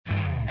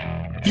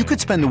You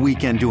could spend the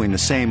weekend doing the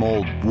same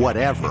old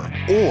whatever,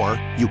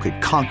 or you could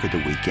conquer the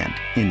weekend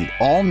in the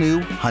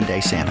all-new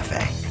Hyundai Santa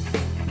Fe.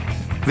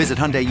 Visit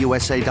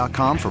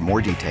HyundaiUSA.com for more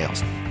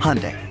details.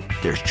 Hyundai,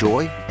 there's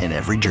joy in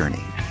every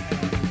journey.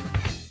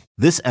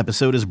 This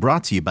episode is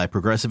brought to you by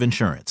Progressive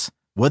Insurance.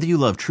 Whether you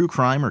love true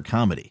crime or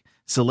comedy,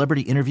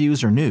 celebrity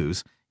interviews or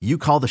news, you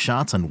call the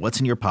shots on what's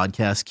in your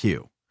podcast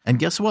queue. And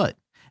guess what?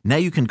 Now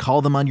you can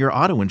call them on your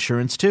auto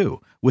insurance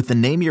too with the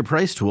Name Your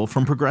Price tool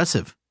from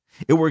Progressive.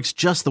 It works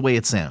just the way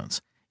it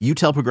sounds. You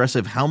tell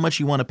Progressive how much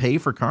you want to pay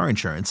for car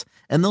insurance,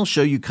 and they'll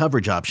show you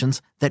coverage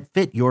options that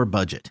fit your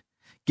budget.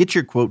 Get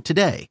your quote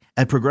today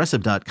at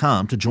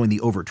Progressive.com to join the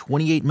over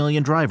 28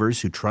 million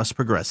drivers who trust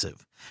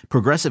Progressive.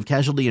 Progressive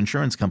Casualty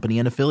Insurance Company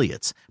and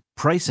Affiliates.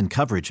 Price and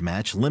coverage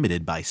match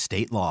limited by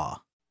state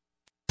law.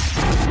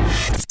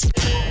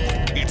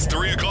 It's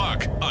 3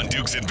 o'clock on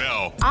Dukes and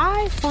Bell.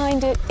 I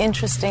find it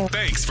interesting.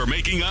 Thanks for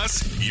making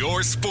us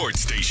your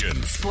sports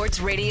station. Sports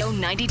Radio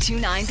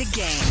 92.9 The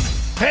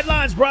Game.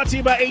 Headlines brought to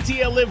you by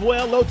ATL Live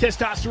Well. Low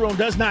testosterone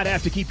does not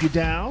have to keep you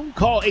down.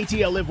 Call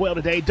ATL Live Well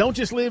today. Don't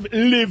just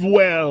live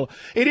well.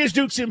 It is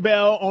Dukes and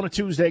Bell on a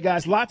Tuesday,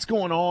 guys. Lots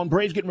going on.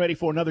 Braves getting ready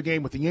for another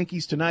game with the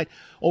Yankees tonight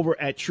over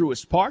at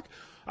Truist Park.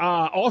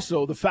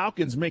 Also, the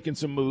Falcons making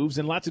some moves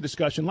and lots of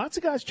discussion. Lots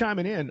of guys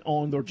chiming in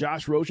on their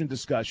Josh Rosen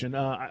discussion.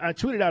 I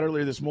tweeted out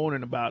earlier this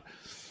morning about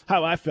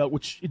how I felt,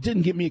 which it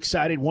didn't get me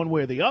excited one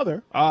way or the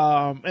other,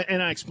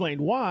 and I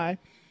explained why.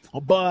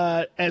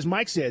 But as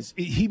Mike says,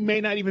 he may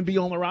not even be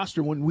on the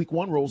roster when week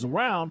 1 rolls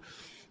around.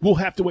 We'll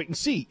have to wait and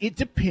see. It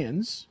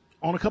depends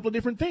on a couple of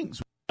different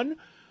things. One,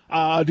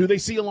 do they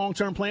see a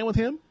long-term plan with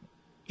him?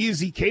 Is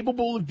he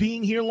capable of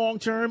being here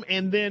long-term?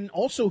 And then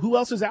also, who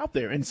else is out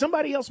there? And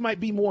somebody else might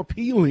be more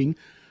appealing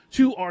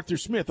to Arthur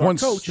Smith, our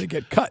Once coach. They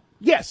get cut.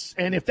 Yes,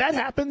 and if that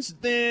happens,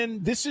 then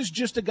this is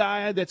just a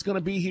guy that's going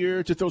to be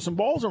here to throw some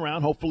balls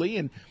around, hopefully,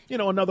 and,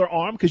 another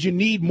arm, because you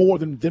need more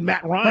than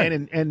Matt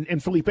Ryan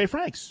and Felipe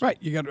Franks. Right.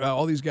 You got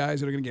all these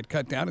guys that are going to get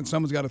cut down, and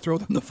someone's got to throw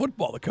them the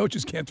football. The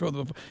coaches can't throw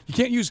them. You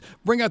can't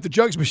bring out the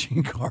jugs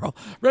machine, Carl.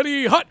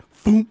 Ready, hot,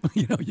 boom.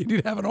 You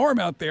need to have an arm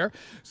out there.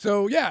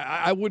 So,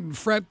 yeah, I wouldn't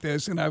fret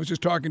this. And I was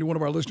just talking to one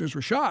of our listeners,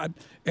 Rashad,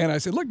 and I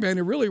said, look, man,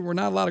 there really were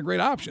not a lot of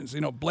great options.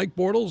 Blake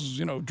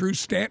Bortles, Drew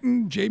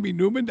Stanton, Jamie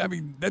Newman. I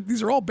mean,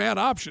 these are all bad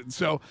options.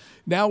 So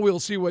now we'll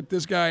see what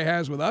this guy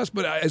has with us.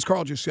 But as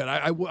Carl just said,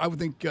 I would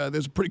think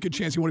there's a pretty good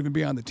chance he won't even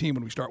be on the team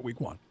when we start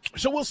week 1.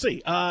 So we'll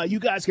see. You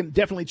guys can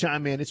definitely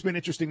chime in. It's been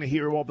interesting to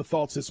hear all the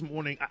thoughts this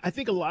morning. I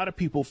think a lot of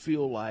people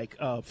feel like,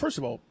 first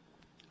of all,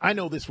 I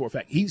know this for a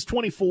fact. He's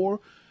 24.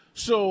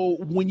 So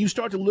when you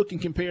start to look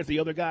and compare to the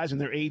other guys and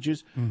their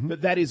ages,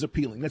 that is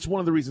appealing. That's one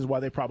of the reasons why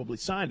they probably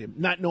signed him,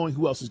 not knowing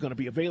who else is going to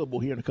be available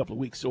here in a couple of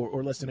weeks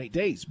or less than 8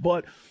 days.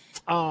 But,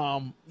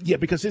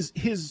 because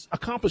his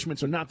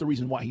accomplishments are not the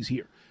reason why he's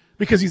here,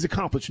 because he's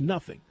accomplished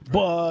nothing. Right.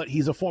 But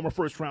he's a former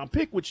first-round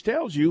pick, which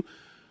tells you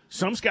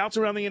some scouts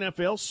around the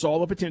NFL saw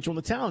the potential in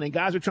the talent, and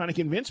guys are trying to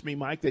convince me,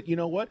 Mike, that, you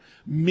know what,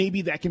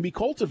 maybe that can be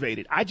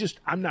cultivated.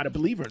 I'm not a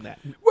believer in that.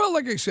 Well,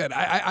 like I said,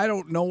 I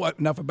don't know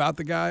enough about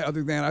the guy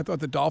other than I thought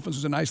the Dolphins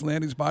was a nice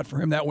landing spot for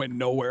him. That went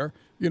nowhere,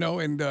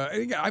 and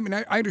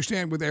I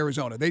understand with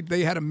Arizona.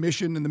 They had a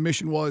mission, and the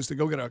mission was to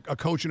go get a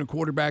coach and a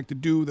quarterback to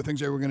do the things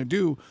they were going to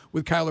do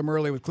with Kyler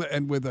Murray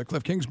and with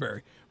Cliff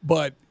Kingsbury.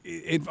 But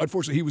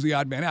unfortunately, he was the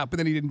odd man out. But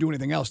then he didn't do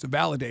anything else to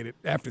validate it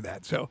after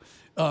that. So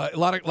a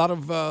lot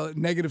of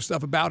negative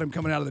stuff about him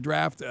coming out of the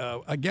draft.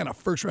 Again, a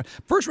first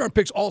round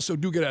picks also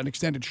do get an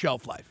extended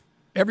shelf life.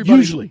 Everybody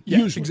usually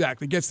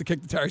exactly gets to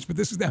kick the tires. But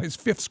this is now his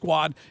 5th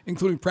squad,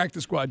 including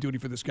practice squad duty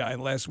for this guy in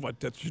the last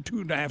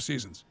 2.5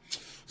 seasons.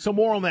 So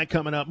more on that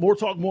coming up.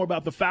 More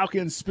about the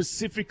Falcons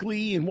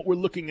specifically and what we're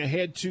looking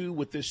ahead to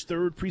with this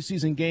 3rd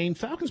preseason game.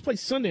 Falcons play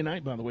Sunday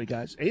night, by the way,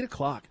 guys, 8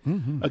 o'clock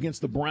against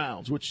the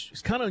Browns, which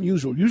is kind of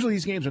unusual. Usually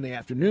these games are in the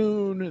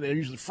afternoon. They're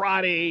usually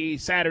Friday,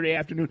 Saturday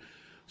afternoon,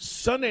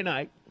 Sunday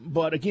night.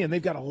 But, again,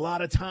 they've got a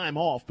lot of time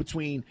off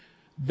between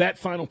that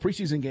final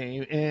preseason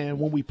game and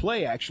when we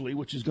play, actually,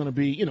 which is going to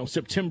be,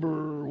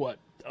 September,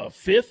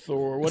 5th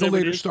or whatever.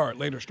 It's a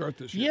later start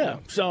this year. Yeah.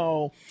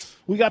 So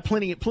we got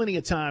plenty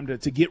of time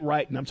to get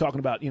right. And I'm talking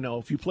about,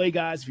 if you play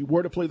guys, if you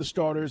were to play the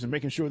starters and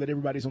making sure that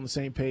everybody's on the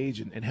same page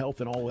and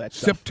health and all that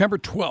stuff. September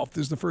 12th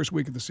is the first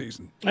week of the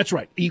season. That's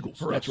right.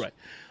 Eagles. That's right.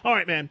 All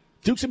right, man.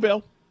 Dukes and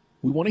Bell.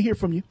 We want to hear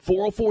from you.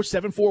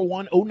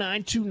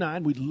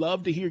 404-741-0929. We'd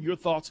love to hear your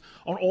thoughts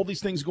on all these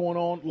things going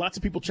on. Lots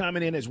of people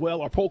chiming in as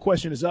well. Our poll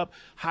question is up.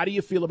 How do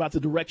you feel about the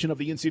direction of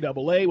the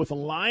NCAA with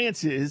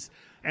alliances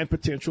and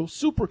potential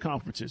super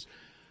conferences?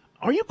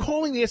 Are you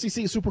calling the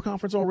SEC a super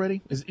conference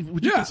already?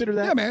 Would you consider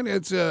that? Yeah, man.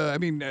 It's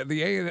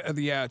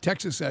the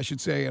Texas, I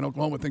should say, and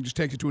Oklahoma thing just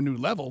takes it to a new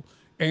level.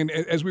 And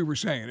as we were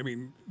saying, I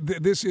mean,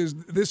 this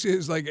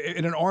is like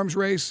in an arms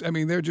race. I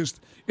mean,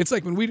 it's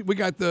like when we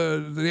got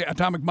the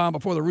atomic bomb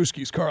before the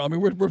Ruskies, Carl. I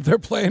mean, they're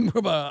playing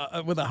with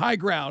a high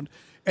ground,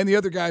 and the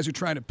other guys are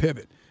trying to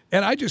pivot.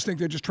 And I just think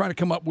they're just trying to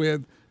come up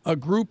with a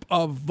group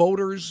of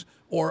voters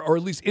or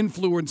at least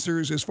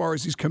influencers as far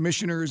as these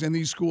commissioners and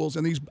these schools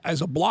and these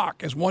as a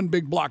block, as one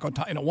big block on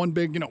top, one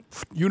big,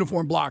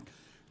 uniform block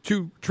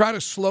to try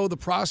to slow the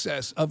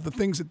process of the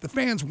things that the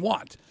fans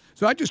want.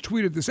 So I just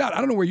tweeted this out. I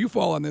don't know where you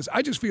fall on this.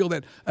 I just feel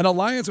that an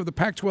alliance of the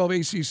Pac-12,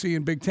 ACC,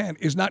 and Big Ten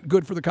is not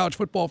good for the college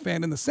football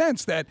fan in the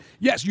sense that,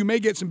 yes, you may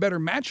get some better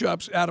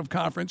matchups out of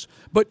conference,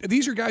 but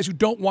these are guys who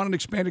don't want an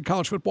expanded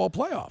college football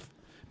playoff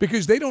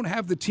because they don't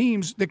have the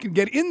teams that can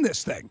get in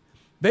this thing.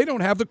 They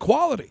don't have the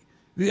quality.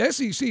 The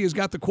SEC has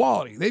got the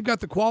quality. They've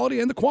got the quality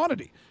and the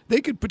quantity. They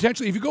could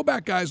potentially, if you go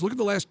back, guys, look at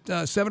the last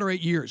 7 or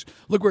 8 years.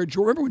 Look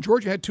remember when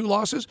Georgia had 2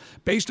 losses?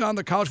 Based on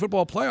the college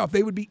football playoff,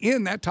 they would be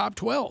in that top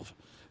 12.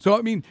 So,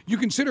 I mean, you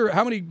consider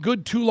how many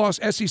good 2-loss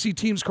SEC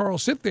teams, Carl,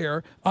 sit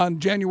there on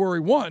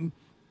January 1.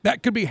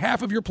 That could be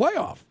half of your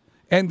playoff.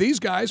 And these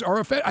guys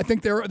are, I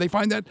think they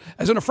find that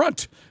as an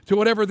affront to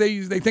whatever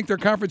they think their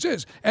conference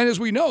is. And as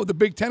we know, the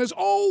Big Ten has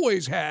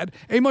always had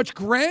a much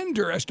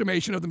grander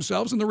estimation of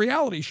themselves than the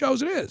reality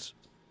shows it is.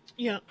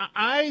 Yeah,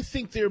 I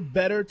think they're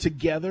better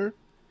together,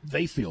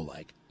 they feel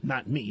like.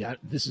 Not me.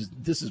 This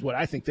is what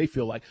I think they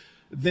feel like,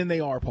 than they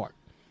are apart.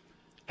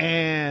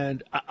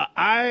 And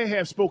I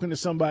have spoken to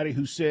somebody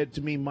who said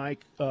to me,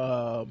 Mike,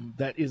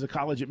 that is a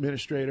college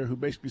administrator who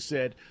basically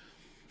said,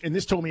 and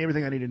this told me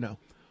everything I need to know,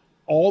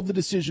 all the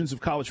decisions of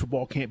college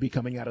football can't be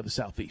coming out of the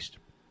Southeast.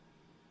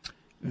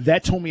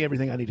 That told me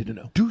everything I needed to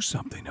know. Do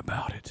something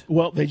about it.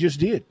 Well, they just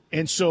did.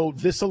 And so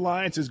this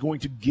alliance is going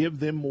to give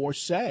them more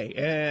say.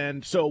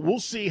 And so we'll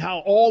see how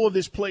all of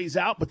this plays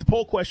out. But the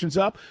poll question's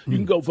up. You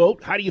can go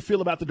vote. How do you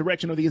feel about the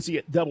direction of the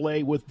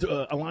NCAA with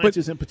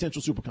alliances and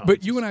potential super conferences?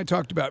 But you and I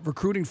talked about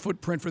recruiting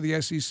footprint for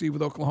the SEC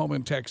with Oklahoma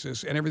and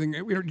Texas and everything.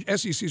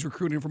 SEC's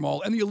recruiting from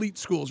all, and the elite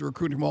schools are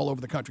recruiting from all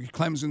over the country,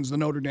 Clemson's, the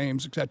Notre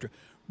Dames, et cetera.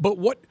 But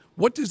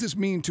what does this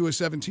mean to a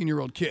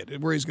 17-year-old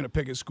kid where he's going to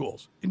pick his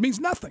schools? It means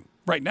nothing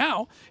right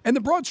now. And the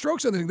broad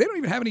strokes of the thing, they don't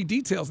even have any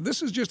details.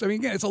 This is just,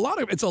 again, it's a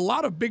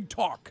lot of big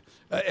talk.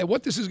 And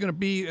what this is going to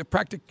be,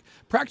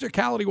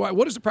 practicality-wise,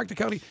 what is the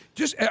practicality?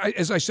 Just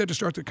as I said to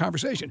start the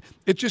conversation,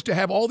 it's just to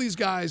have all these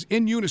guys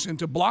in unison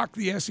to block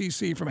the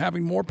SEC from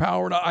having more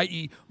power,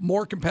 i.e.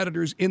 more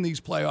competitors in these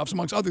playoffs,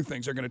 amongst other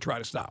things they're going to try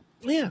to stop.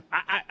 Yeah.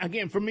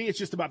 Again, for me, it's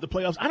just about the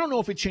playoffs. I don't know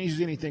if it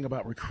changes anything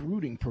about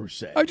recruiting per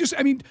se.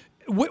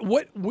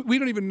 What we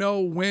don't even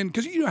know when,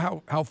 because you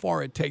know how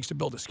far it takes to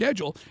build a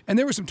schedule. And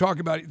there was some talk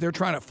about they're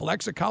trying to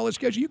flex a college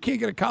schedule. You can't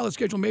get a college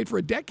schedule made for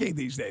a decade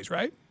these days,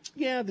 right?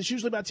 Yeah, that's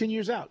usually about 10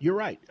 years out. You're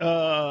right.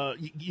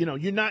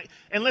 You're not,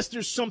 unless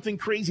there's something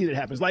crazy that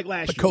happens, like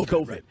last year with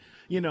COVID.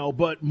 Right.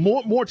 But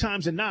more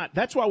times than not,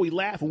 that's why we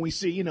laugh when we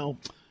see,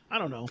 I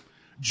don't know,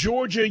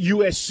 Georgia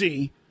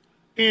USC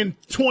in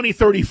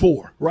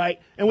 2034, right?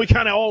 And we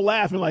kind of all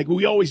laugh and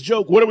we always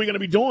joke, what are we going to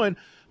be doing?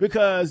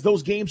 Because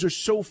those games are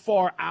so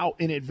far out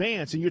in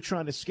advance and you're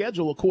trying to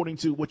schedule according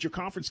to what your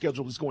conference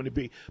schedule is going to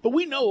be. But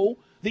we know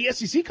the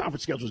SEC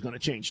conference schedule is going to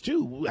change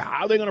too.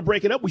 How are they going to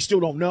break it up? We still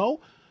don't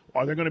know.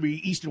 Are they going to be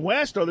East and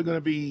West? Are they going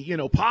to be,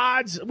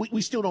 pods?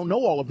 We still don't know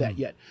all of that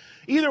yet.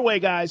 Either way,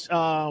 guys,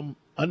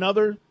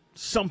 another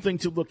something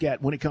to look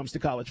at when it comes to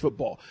college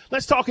football.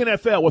 Let's talk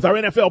NFL with our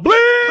NFL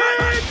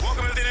Blitz.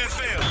 Welcome to the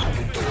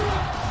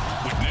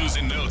NFL. With news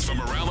and notes from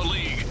around the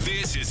league,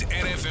 this is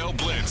NFL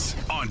Blitz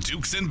on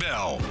Dukes and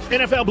Bell.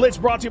 NFL Blitz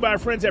brought to you by our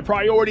friends at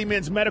Priority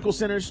Men's Medical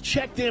Centers.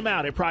 Check them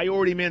out at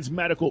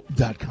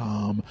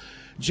PriorityMen'sMedical.com.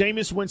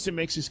 Jameis Winston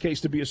makes his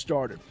case to be a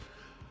starter.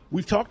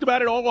 We've talked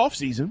about it all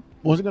offseason.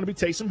 Was it going to be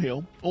Taysom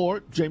Hill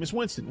or Jameis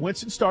Winston?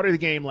 Winston started the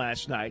game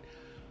last night.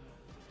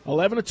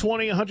 11 of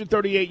 20,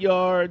 138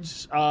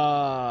 yards.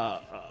 I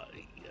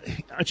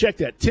checked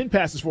that. 10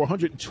 passes for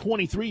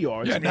 123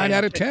 yards. Yeah, 9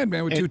 out of 10,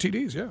 man, with 2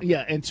 TDs, yeah.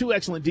 Yeah, and 2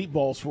 excellent deep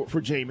balls for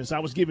Jameis. I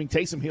was giving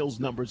Taysom Hill's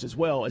numbers as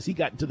well as he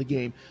got into the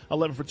game.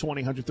 11 for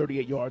 20,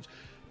 138 yards.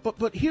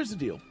 But here's the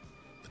deal.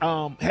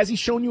 Has he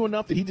shown you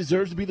enough that he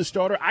deserves to be the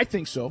starter? I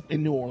think so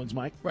in New Orleans,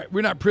 Mike. Right.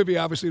 We're not privy,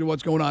 obviously, to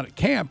what's going on at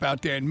camp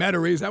out there in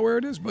Metairie. Is that where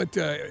it is? But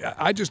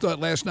I just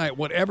thought last night,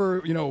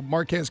 whatever,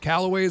 Marquez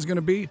Callaway is going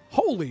to be,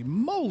 holy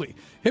moly.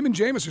 Him and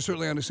Jameis are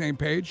certainly on the same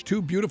page.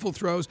 2 beautiful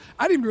throws.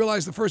 I didn't even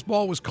realize the first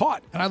ball was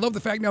caught. And I love the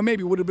fact now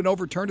maybe it would have been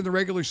overturned in the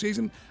regular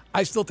season.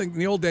 I still think in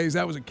the old days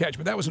that was a catch.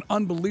 But that was an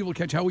unbelievable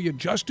catch, how he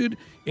adjusted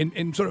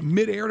in sort of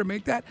midair to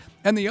make that.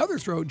 And the other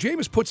throw,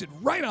 Jameis puts it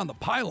right on the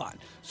pylon.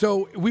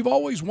 So we've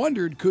always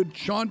wondered, could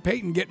Sean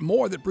Payton get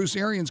more that Bruce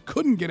Arians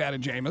couldn't get out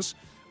of Jameis?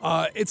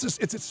 It's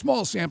a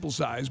small sample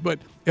size, but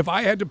if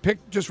I had to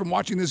pick just from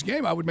watching this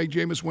game, I would make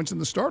Jameis Winston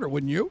the starter,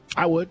 wouldn't you?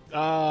 I would.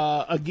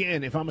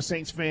 Again, if I'm a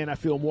Saints fan, I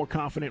feel more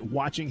confident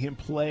watching him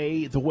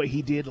play the way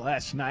he did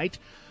last night.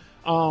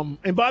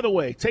 And by the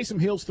way, Taysom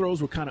Hill's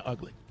throws were kind of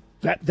ugly.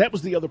 That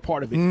was the other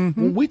part of it.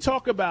 Mm-hmm. When we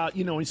talk about,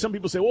 and some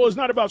people say, well, it's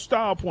not about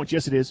style points.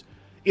 Yes, it is.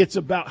 It's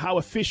about how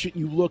efficient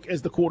you look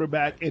as the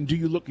quarterback, and do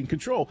you look in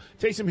control.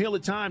 Taysom Hill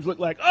at times looked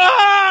like,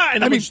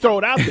 and then just throw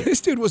it out there.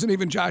 This dude wasn't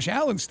even Josh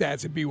Allen's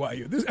stats at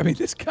BYU.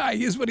 This guy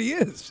is what he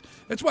is.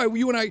 That's why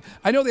you and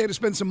I know they had to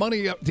spend some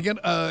money to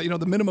get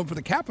the minimum for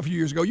the cap a few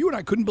years ago. You and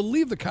I couldn't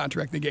believe the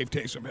contract they gave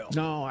Taysom Hill.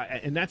 No,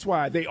 and that's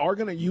why they are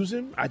going to use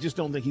him. I just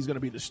don't think he's going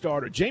to be the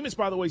starter. Jameis,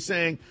 by the way,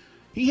 saying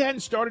he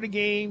hadn't started a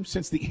game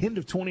since the end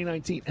of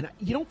 2019. And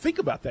you don't think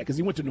about that because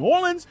he went to New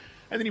Orleans,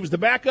 and then he was the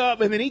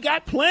backup, and then he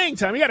got playing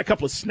time. He got a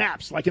couple of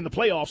snaps, like in the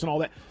playoffs and all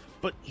that.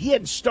 But he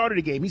hadn't started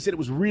a game. He said it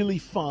was really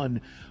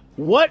fun.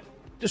 What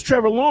does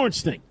Trevor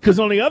Lawrence think? Because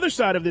on the other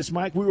side of this,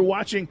 Mike, we were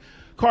watching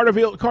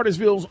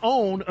Cartersville's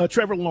own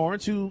Trevor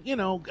Lawrence, who,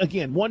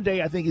 again, one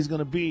day I think he's going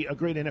to be a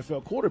great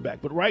NFL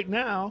quarterback. But right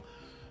now,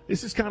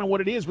 this is kind of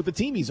what it is with the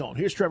team he's on.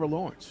 Here's Trevor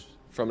Lawrence.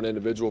 From an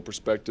individual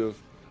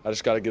perspective, I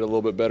just got to get a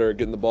little bit better at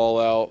getting the ball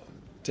out,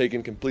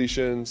 taking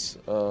completions,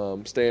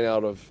 staying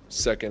out of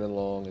second and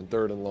long and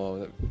third and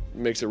long. That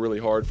makes it really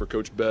hard for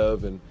Coach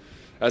Bev. And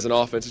as an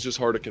offense, it's just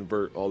hard to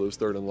convert all those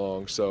third and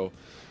long. So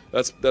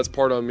that's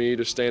part on me,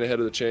 just staying ahead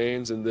of the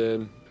chains. And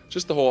then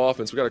just the whole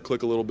offense, we got to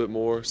click a little bit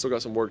more. Still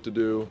got some work to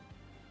do.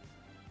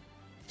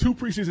 2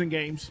 preseason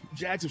games.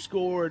 Jags have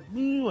scored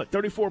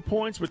 34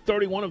 points, but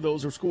 31 of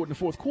those are scored in the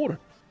fourth quarter.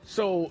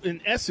 So,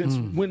 in essence,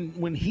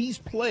 when he's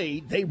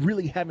played, they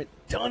really haven't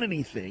done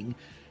anything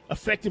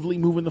effectively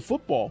moving the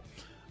football.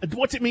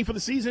 What's it mean for the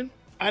season?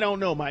 I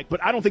don't know, Mike,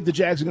 but I don't think the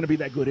Jags are going to be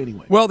that good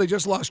anyway. Well, they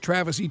just lost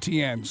Travis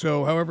Etienne,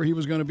 so however he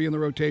was going to be in the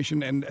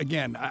rotation. And,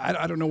 again,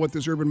 I don't know what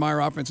this Urban Meyer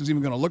offense is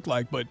even going to look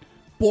like, but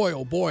boy,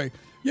 oh boy.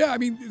 Yeah, I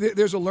mean,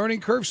 there's a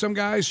learning curve. Some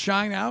guys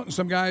shine out, and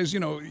some guys,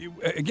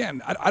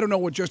 again, I don't know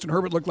what Justin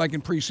Herbert looked like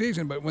in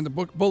preseason, but when the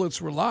Bullets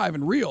were live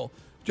and real,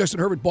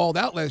 Justin Herbert balled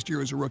out last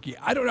year as a rookie.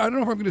 I don't know if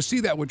I'm going to see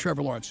that with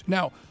Trevor Lawrence.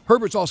 Now,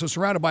 Herbert's also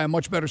surrounded by a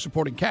much better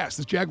supporting cast.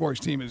 This Jaguars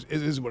team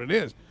is what it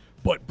is.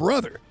 But,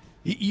 brother,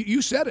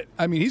 you said it.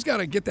 I mean, he's got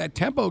to get that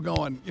tempo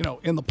going,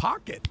 in the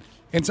pocket.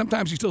 And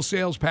sometimes he still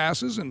sails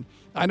passes. And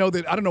I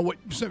don't know what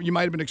you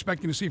might have been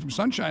expecting to see from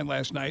Sunshine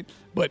last night,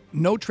 but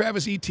no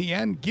Travis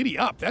Etienne, giddy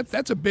up.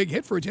 That's a big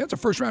hit for Etienne. That's a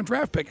first-round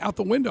draft pick out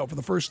the window for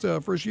the first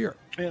year.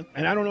 Yeah,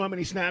 and I don't know how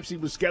many snaps he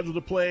was scheduled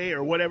to play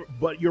or whatever,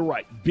 but you're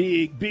right.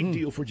 Big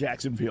deal for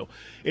Jacksonville.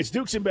 It's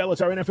Dukes and Bell.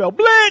 It's our NFL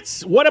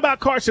Blitz. What about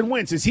Carson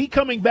Wentz? Is he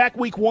coming back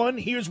week 1?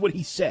 Here's what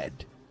he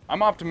said.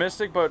 I'm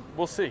optimistic, but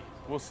we'll see.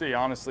 We'll see.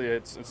 Honestly,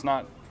 it's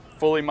not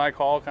fully my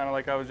call, kind of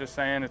like I was just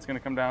saying. It's going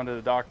to come down to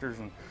the doctors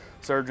and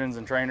surgeons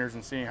and trainers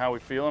and seeing how we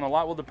feel, and a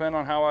lot will depend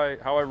on how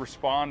I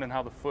respond and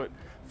how the foot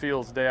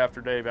feels day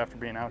after day after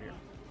being out here.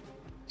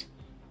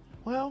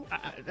 Well,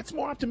 that's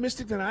more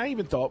optimistic than I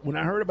even thought when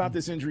I heard about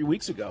this injury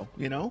weeks ago,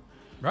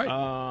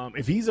 Right.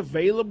 If he's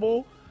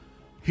available,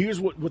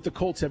 here's what the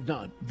Colts have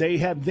done. They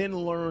have then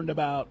learned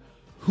about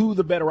who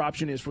the better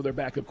option is for their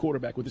backup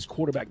quarterback with this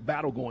quarterback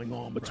battle going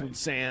on between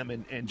Sam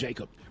and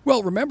Jacob.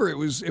 Well, remember, it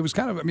was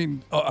kind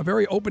of, a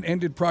very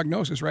open-ended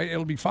prognosis, right?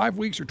 It'll be 5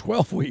 weeks or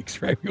 12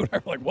 weeks, right? We were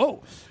like,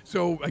 whoa.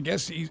 So I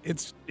guess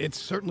it's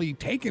certainly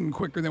taken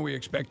quicker than we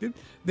expected.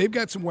 They've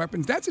got some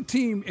weapons. That's a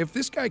team, if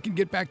this guy can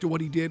get back to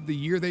what he did the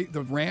year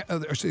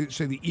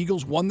the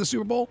Eagles won the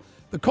Super Bowl,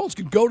 the Colts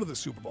could go to the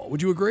Super Bowl.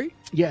 Would you agree?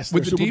 Yes.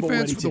 With the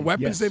defense, with the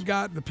weapons they've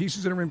got, the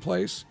pieces that are in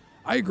place.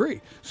 I agree.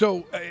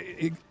 So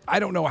I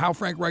don't know how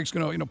Frank Reich's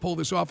going to pull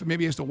this off, and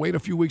maybe he has to wait a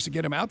few weeks to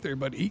get him out there.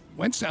 But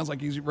Wentz sounds like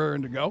he's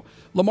raring to go.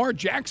 Lamar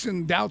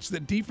Jackson doubts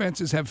that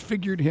defenses have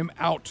figured him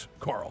out.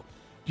 Carl,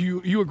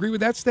 do you agree with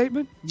that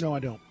statement? No, I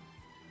don't.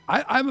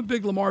 I'm a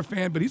big Lamar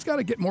fan, but he's got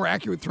to get more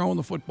accurate throwing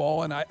the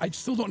football, and I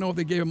still don't know if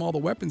they gave him all the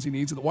weapons he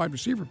needs at the wide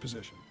receiver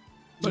position.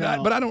 But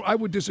I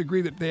would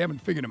disagree that they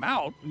haven't figured him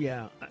out.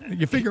 Yeah,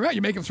 you figure him out.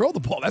 You make him throw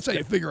the ball. That's how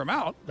you figure him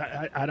out.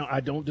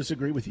 I don't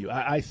disagree with you.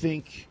 I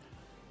think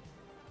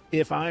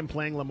if I'm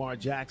playing Lamar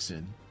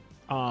Jackson,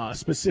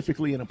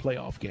 specifically in a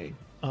playoff game,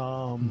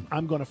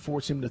 I'm going to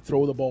force him to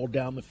throw the ball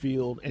down the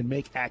field and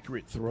make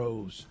accurate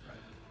throws.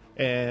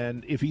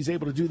 And if he's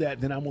able to do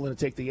that, then I'm willing to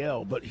take the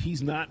L. But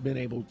he's not been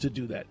able to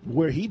do that.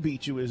 Where he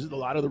beat you is a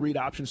lot of the read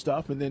option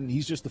stuff, and then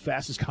he's just the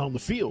fastest guy on the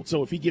field.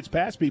 So if he gets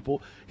past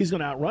people, he's going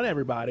to outrun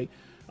everybody.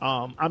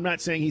 I'm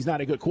not saying he's not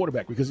a good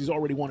quarterback because he's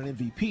already won an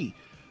MVP.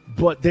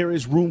 But there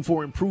is room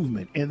for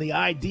improvement. And the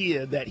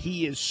idea that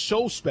he is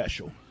so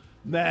special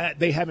that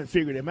they haven't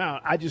figured him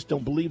out, I just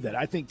don't believe that.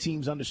 I think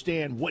teams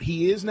understand what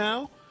he is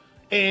now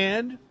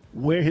and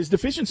where his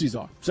deficiencies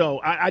are.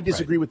 So I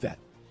disagree with that.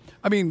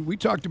 I mean, we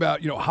talked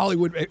about,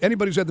 Hollywood.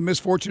 Anybody who's had the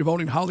misfortune of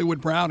owning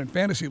Hollywood Brown in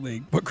Fantasy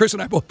League, but Chris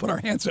and I both put our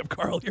hands up,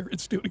 Carl, here in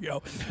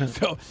studio.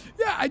 So,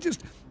 yeah,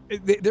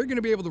 they're going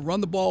to be able to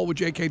run the ball with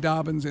J.K.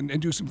 Dobbins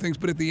and do some things.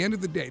 But at the end of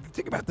the day,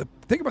 think about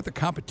the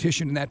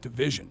competition in that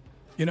division.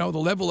 The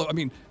level of,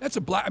 that's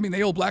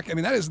the old black,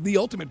 that is the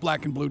ultimate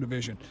black and blue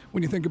division.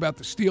 When you think about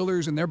the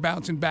Steelers and they're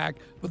bouncing back,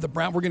 but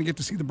we're going to get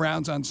to see the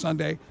Browns on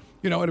Sunday.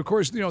 And of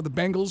course, the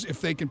Bengals,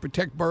 if they can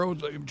protect Burrow,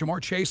 Jamar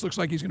Chase looks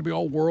like he's going to be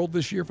all world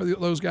this year for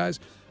those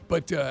guys.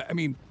 But,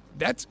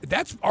 that's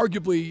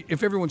arguably,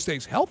 if everyone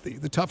stays healthy,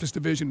 the toughest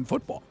division in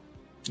football.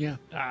 Yeah,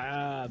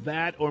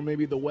 that or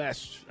maybe the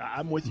West.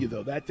 I'm with you,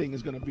 though. That thing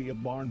is going to be a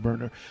barn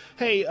burner.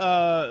 Hey,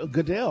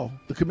 Goodell,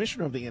 the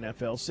commissioner of the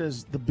NFL,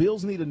 says the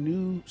Bills need a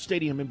new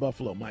stadium in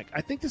Buffalo, Mike.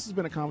 I think this has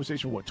been a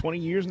conversation for, 20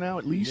 years now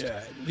at least? Yeah,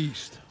 at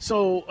least.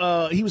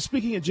 So he was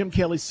speaking at Jim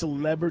Kelly's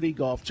celebrity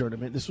golf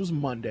tournament. This was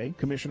Monday.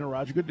 Commissioner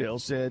Roger Goodell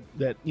said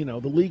that, the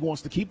league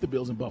wants to keep the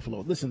Bills in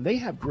Buffalo. Listen, they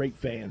have great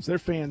fans. Their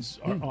fans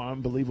are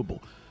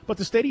unbelievable. But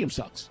the stadium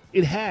sucks.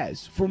 It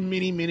has for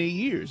many, many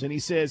years. And he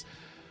says,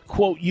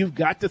 quote, you've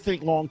got to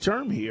think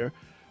long-term here.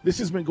 This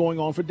has been going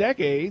on for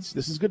decades.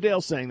 This is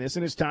Goodell saying this,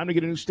 and it's time to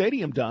get a new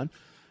stadium done.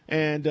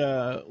 And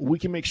we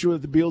can make sure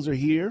that the Bills are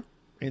here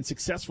and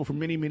successful for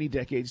many, many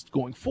decades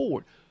going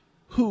forward.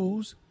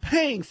 Who's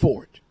paying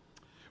for it?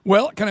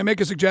 Well, can I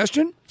make a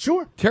suggestion?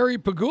 Sure. Terry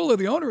Pagula,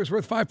 the owner, is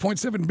worth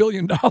 $5.7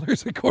 billion,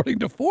 according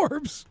to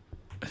Forbes.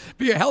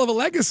 Be a hell of a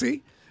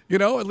legacy.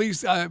 At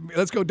least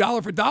let's go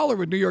dollar for dollar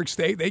with New York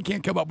State. They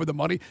can't come up with the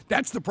money.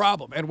 That's the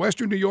problem. And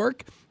Western New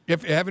York,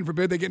 if heaven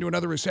forbid they get into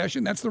another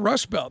recession, that's the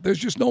Rust Belt. There's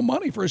just no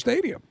money for a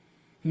stadium.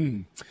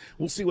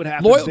 We'll see what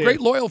happens. Great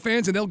loyal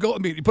fans, and they'll go. I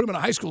mean, you put them in a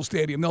high school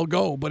stadium, they'll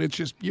go. But it's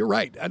just, you're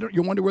right.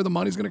 You wonder where the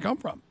money's going to come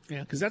from. Yeah,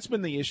 because that's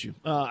been the issue.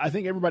 I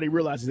think everybody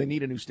realizes they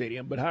need a new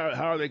stadium, but how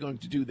are they going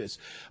to do this?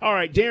 All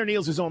right, Darren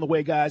Eales is on the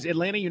way, guys.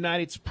 Atlanta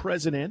United's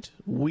president.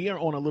 We are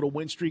on a little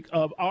win streak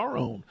of our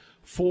own.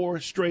 4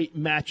 straight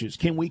matches.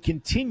 Can we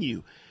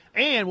continue?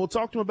 And we'll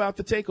talk to him about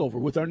the takeover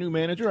with our new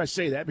manager. I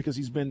say that because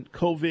he's been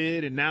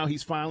COVID, and now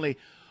he's finally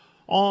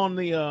on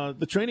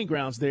the training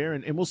grounds there,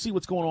 and we'll see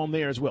what's going on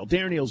there as well.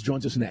 Darren Eales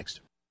joins us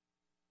next.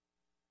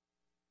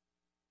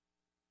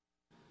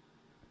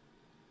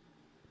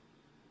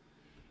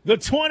 The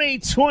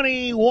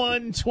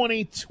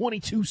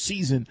 2021-2022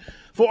 season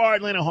for our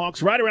Atlanta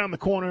Hawks right around the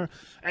corner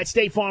at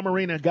State Farm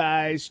Arena,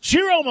 guys.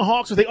 Cheer on the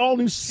Hawks with the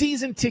all-new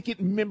season ticket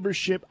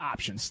membership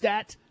option.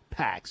 Stat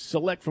Packs.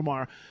 Select from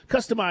our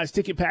customized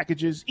ticket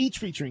packages, each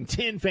featuring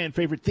 10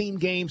 fan-favorite themed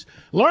games.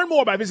 Learn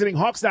more by visiting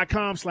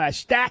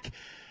Hawks.com/stack.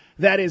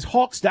 That is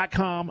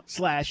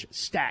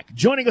Hawks.com/stack.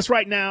 Joining us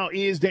right now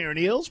is Darren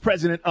Eales,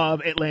 president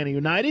of Atlanta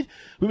United.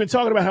 We've been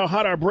talking about how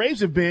hot our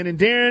Braves have been, and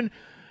Darren,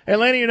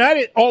 Atlanta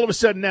United all of a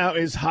sudden now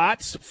is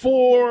hot.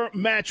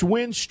 4-match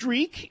win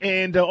streak,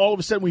 and all of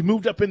a sudden we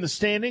moved up in the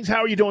standings. How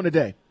are you doing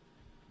today?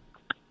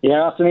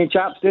 Yeah, afternoon,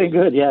 chaps. Doing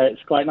good. Yeah,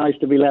 it's quite nice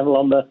to be level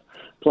on the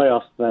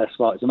playoff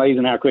spot. It's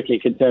amazing how quickly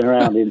it can turn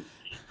around in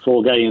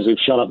 4 games. We've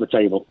shut up the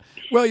table.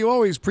 Well, you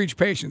always preach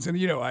patience, and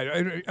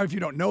if you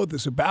don't know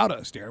this about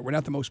us, Darren, we're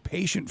not the most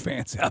patient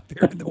fans out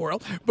there in the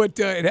world, but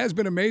it has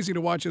been amazing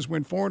to watch us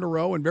win 4 in a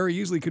row, and very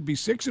easily could be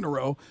 6 in a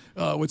row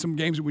with some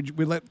games that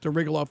we let the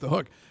wriggle off the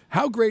hook.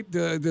 How great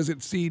does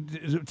it seem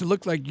to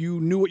look like you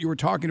knew what you were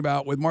talking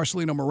about with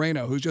Marcelino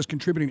Moreno, who's just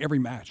contributing every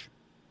match?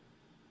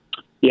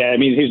 Yeah, I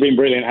mean, he's been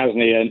brilliant, hasn't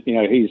he? And,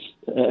 he's,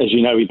 as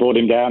you know, we brought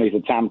him down. He's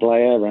a TAM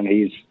player, and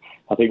he's,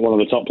 I think, one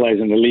of the top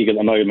players in the league at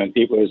the moment.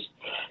 It was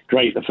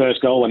great. The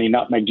first goal when he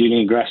nutmegged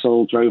Julian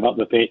Gressel, drove up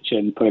the pitch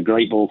and put a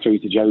great ball through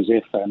to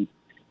Joseph. And,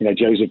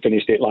 Joseph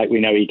finished it like we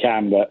know he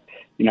can. But,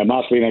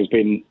 Marcelino's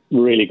been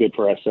really good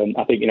for us. And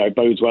I think, it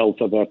bodes well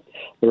for the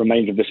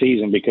remainder of the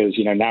season because,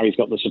 now he's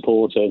got the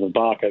support of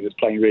Barco that's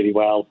playing really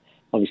well.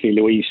 Obviously,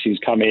 Luis, who's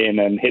come in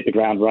and hit the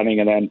ground running,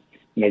 and then,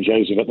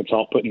 Joseph at the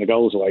top putting the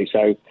goals away.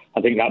 So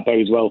I think that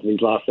bodes well for these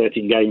last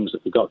 13 games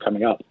that we've got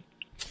coming up.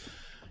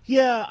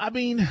 Yeah, I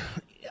mean,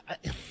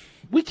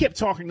 we kept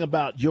talking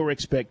about your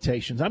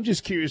expectations. I'm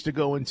just curious to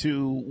go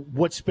into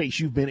what space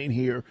you've been in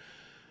here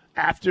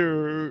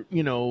after,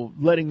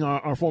 letting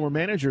our former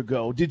manager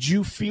go. Did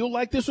you feel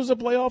like this was a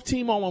playoff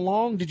team all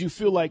along? Did you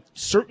feel like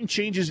certain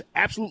changes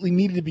absolutely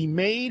needed to be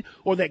made,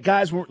 or that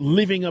guys weren't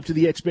living up to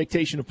the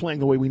expectation of playing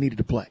the way we needed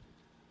to play?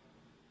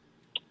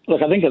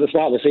 Look, I think at the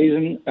start of the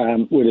season,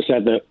 we'd have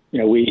said that,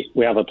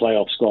 we have a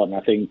playoff squad. And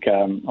I think,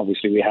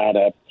 obviously, we had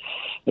a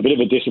bit of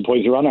a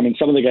disappointing run. I mean,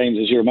 some of the games,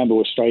 as you remember,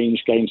 were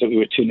strange games that we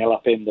were 2-0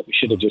 up in, that we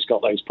should have just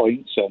got those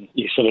points. And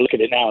you sort of look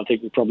at it now and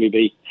think we'd probably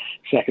be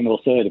second or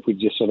third if we'd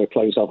just sort of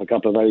closed off a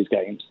couple of those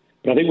games.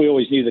 But I think we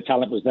always knew the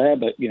talent was there.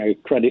 But,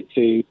 credit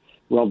to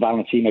Rob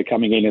Valentino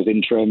coming in as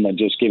interim and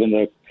just giving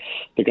the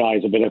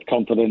guys a bit of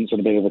confidence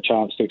and a bit of a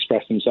chance to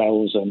express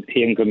themselves. And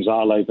he and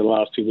Gonzalo the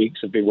last 2 weeks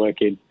have been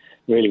working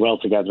really well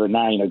together. And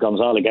now,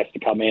 Gonzalo gets to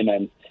come in,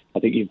 and I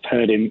think you've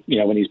heard him,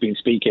 when he's been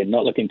speaking,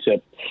 not looking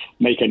to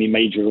make any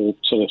major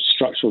sort of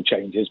structural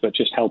changes, but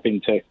just helping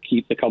to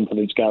keep the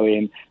confidence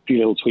going, a few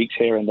little tweaks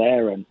here and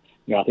there. And,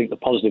 I think the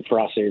positive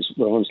for us is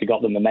we've obviously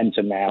got the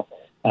momentum now.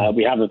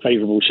 We have a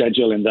favourable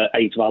schedule in that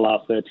 8 of our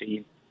last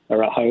 13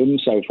 are at home.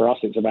 So for us,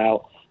 it's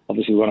about,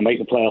 obviously, we want to make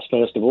the playoffs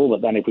first of all, but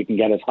then if we can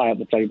get as high up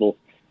the table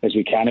as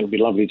we can, it would be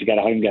lovely to get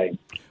a home game.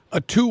 a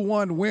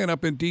 2-1 win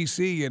up in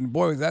D.C., and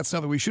boy, that's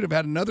something. We should have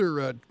had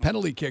another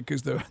penalty kick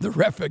because the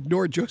ref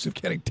ignored Joseph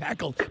getting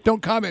tackled.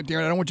 Don't comment,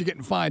 Darren. I don't want you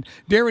getting fined.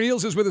 Darren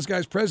Eales is with us,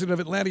 guys, president of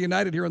Atlanta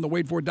United here on the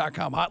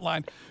WadeFord.com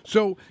hotline.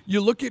 So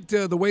you look at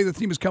the way the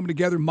team is coming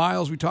together.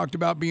 Miles, we talked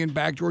about being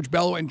back. George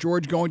Bello and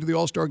George going to the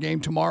All-Star game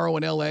tomorrow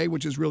in L.A.,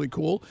 which is really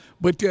cool.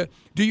 But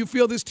do you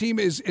feel this team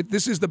is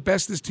the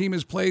best this team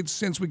has played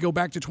since we go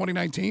back to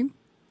 2019?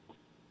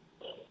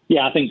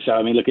 Yeah, I think so.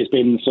 I mean, look, it's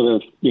been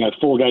sort of,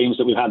 4 games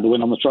that we've had the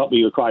win on the trot, but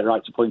you were quite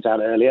right to point out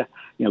earlier.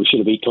 We should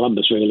have beat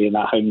Columbus really in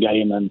that home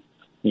game, and,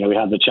 we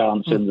had the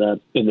chance in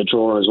the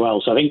draw as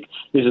well. So I think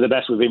this is the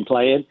best we've been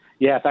playing.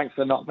 Yeah, thanks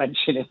for not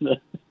mentioning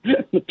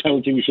the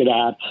penalty we should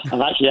have had.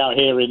 I'm actually out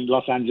here in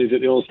Los Angeles at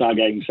the All-Star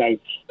game, so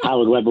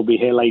Howard Webb will be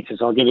here later,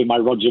 so I'll give him my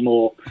Roger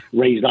Moore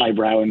raised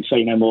eyebrow and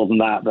say no more than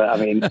that. But, I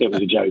mean, it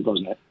was a joke,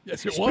 wasn't it?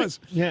 Yes, it was.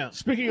 Yeah.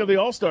 Speaking of the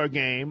All-Star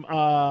game,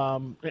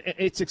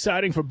 it's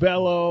exciting for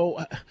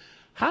Bello.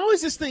 How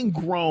has this thing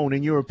grown,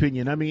 in your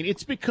opinion? I mean,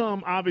 it's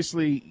become,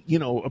 obviously,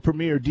 a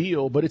premier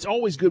deal, but it's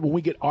always good when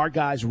we get our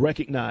guys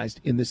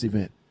recognized in this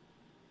event.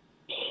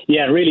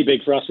 Yeah, really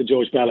big for us at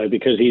George Bello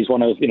because he's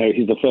one of,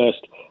 he's the first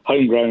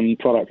homegrown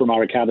product from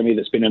our academy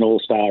that's been an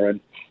all-star. And,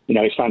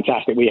 it's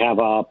fantastic. We have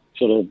our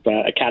sort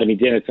of academy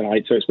dinner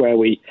tonight. So it's where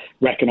we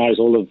recognize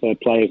all of the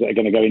players that are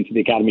going to go into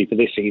the academy for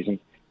this season.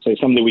 So it's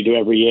something we do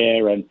every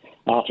year. And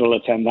Arthur will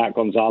attend that.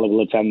 Gonzalo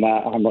will attend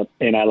that. I'm not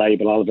in LA,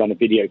 but I'll have done a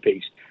video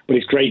piece. But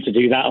it's great to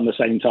do that on the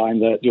same time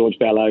that George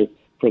Bello,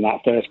 from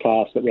that first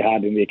class that we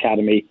had in the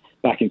academy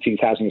back in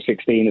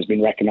 2016, has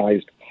been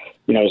recognized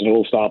as an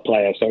all-star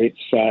player. So it's,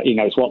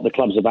 it's what the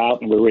club's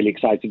about, and we're really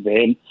excited for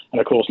him.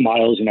 And, of course,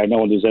 Miles, no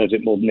one deserves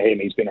it more than him.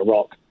 He's been a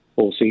rock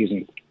all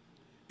season.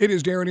 It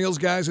is Darren Eales,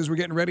 guys, as we're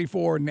getting ready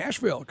for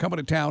Nashville, coming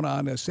to town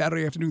on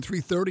Saturday afternoon,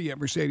 3:30 at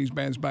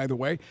Mercedes-Benz, by the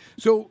way.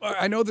 So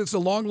I know that it's a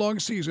long, long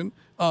season.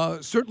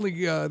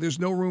 Certainly there's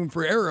no room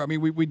for error. I mean,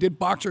 we did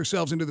box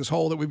ourselves into this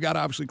hole that we've got to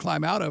obviously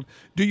climb out of.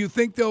 Do you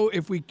think, though,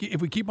 if we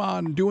keep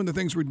on doing the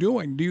things we're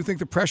doing, do you think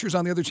the pressure's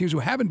on the other teams who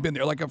haven't been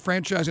there, like a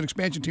franchise and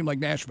expansion team like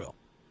Nashville?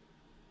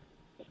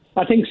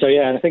 I think so,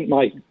 yeah. And I think,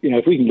 Mike,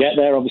 if we can get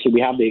there, obviously we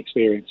have the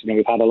experience.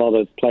 We've had a lot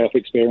of playoff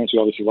experience. We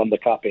obviously won the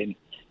Cup in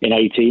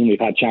 18. We've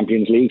had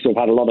Champions League, so we've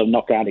had a lot of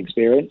knockout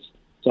experience.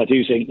 So I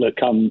do think that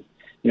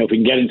if we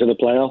can get into the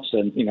playoffs,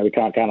 and, we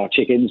can't count our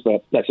chickens,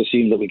 but let's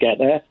assume that we get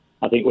there,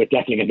 I think we're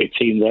definitely going to be a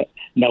team that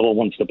no one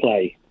wants to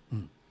play.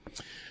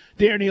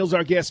 Darren Eales,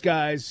 our guest,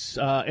 guys,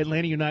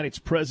 Atlanta United's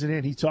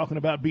president. He's talking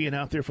about being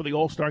out there for the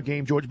All-Star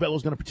game. George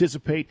Bello's going to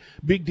participate.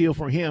 Big deal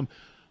for him.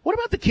 What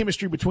about the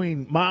chemistry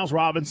between Miles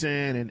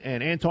Robinson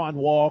and Antoine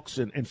Walkes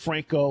and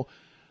Franco?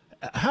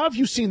 How have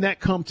you seen that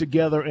come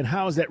together, and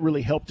how has that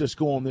really helped us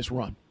go on this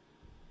run?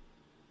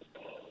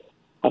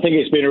 I think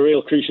it's been a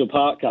real crucial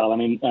part, Carl. I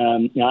mean,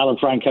 Alan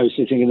Franco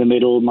sitting in the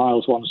middle,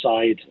 Miles one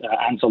side,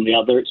 Ant on the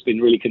other. It's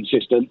been really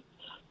consistent.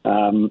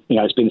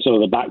 It's been sort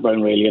of the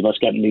backbone, really, of us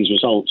getting these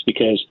results,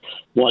 because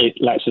what it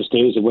lets us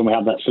do is that when we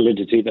have that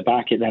solidity at the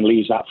back, it then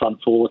leaves that front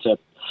four to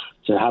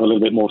have a little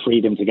bit more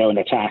freedom to go and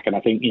attack. And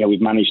I think,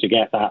 we've managed to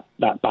get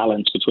that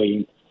balance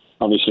between,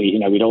 obviously,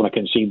 we don't want to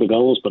concede the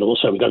goals, but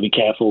also we've got to be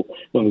careful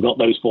when we've got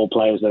those 4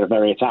 players that are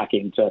very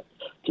attacking to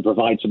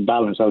provide some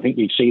balance. So I think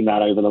we've seen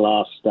that over the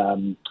last,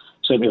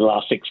 certainly the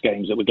last 6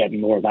 games, that we're getting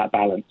more of that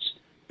balance.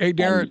 Hey,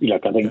 Darren.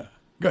 I think.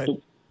 Go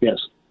ahead. Yes.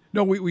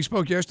 No, we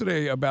spoke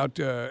yesterday about,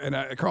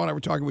 and Carl and I were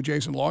talking with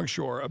Jason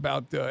Longshore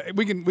about,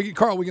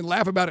 Carl, we can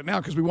laugh about it now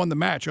because we won the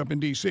match up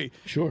in D.C.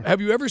 Sure. Have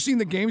you ever seen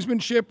the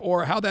gamesmanship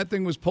or how that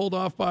thing was pulled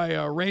off by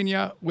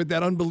Reina with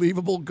that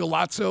unbelievable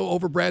Golazo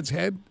over Brad's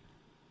head?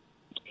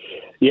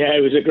 Yeah,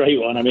 it was a great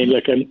one. I mean,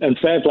 look, and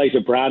fair play to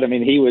Brad. I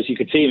mean, you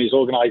could see he was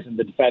organising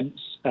the defence.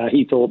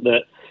 He thought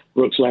that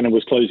Brooks Lennon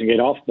was closing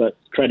it off, but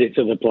credit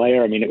to the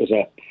player. I mean, it was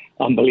a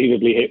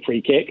unbelievably hit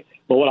free kick.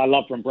 But what I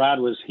loved from Brad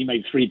was he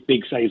made 3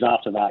 big saves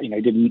after that. He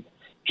didn't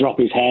drop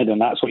his head,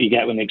 and that's what you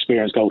get with an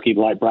experienced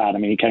goalkeeper like Brad. I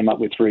mean, he came up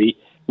with 3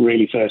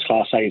 really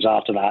first-class saves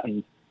after that,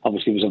 and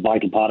obviously was a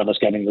vital part of us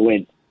getting the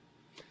win.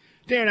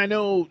 Darren, I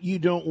know you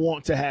don't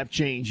want to have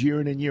change year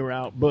in and year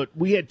out, but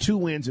we had 2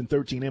 wins in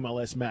 13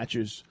 MLS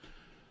matches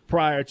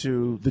prior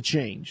to the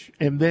change.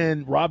 And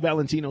then Rob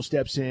Valentino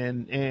steps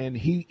in, and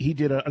he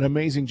did an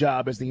amazing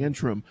job as the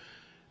interim.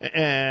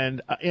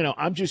 And,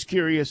 I'm just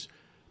curious,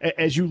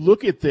 as you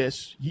look at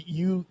this,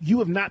 you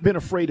have not been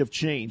afraid of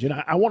change. And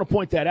I want to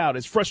point that out.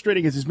 As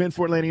frustrating as it's been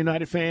for Atlanta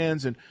United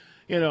fans and,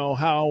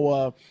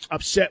 how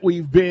upset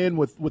we've been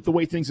with the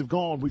way things have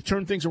gone, we've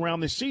turned things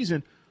around this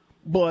season.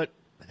 But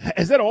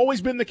has that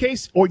always been the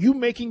case? Or are you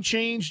making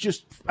change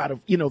just out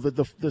of,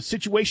 the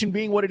situation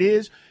being what it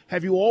is?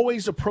 Have you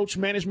always approached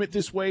management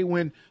this way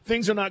when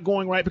things are not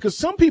going right? Because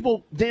some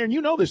people, Darren,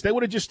 you know this, they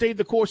would have just stayed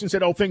the course and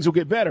said, oh, things will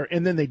get better,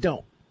 and then they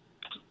don't.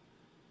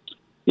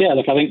 Yeah,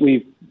 look, I think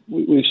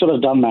we've sort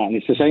of done that, and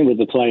it's the same with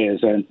the players.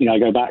 And, I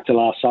go back to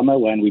last summer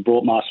when we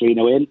brought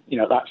Marcelino in.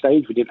 At that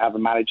stage, we didn't have a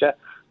manager,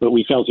 but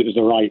we felt it was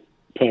the right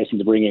person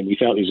to bring in. We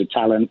felt he was a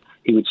talent.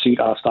 He would suit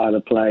our style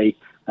of play.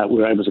 We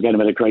were able to get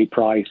him at a great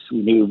price.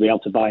 We knew we'd be able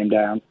to buy him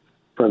down.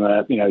 from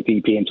a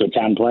DP into a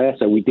TAN player.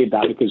 So we did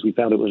that because we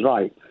felt it was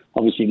right.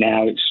 Obviously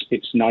now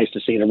it's nice to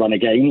see the run of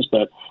games,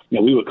 but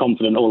we were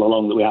confident all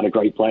along that we had a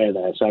great player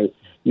there. So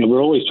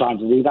we're always trying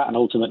to do that, and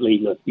ultimately,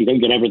 look, you don't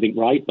get everything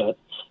right, but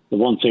the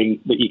one thing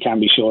that you can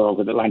be sure of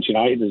with Atlanta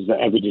United is that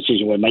every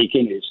decision we're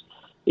making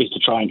is to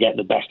try and get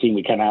the best team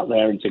we can out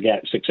there and to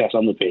get success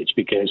on the pitch.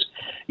 Because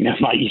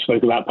Mike, you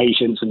spoke about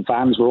patience and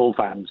fans. We're all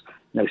fans.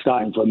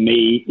 Starting from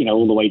me,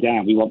 all the way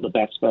down, we want the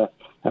best for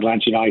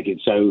Atlanta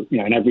United. So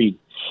in every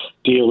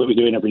deal that we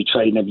do, in every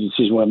trade, and every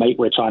decision we make,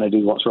 we're trying to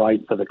do what's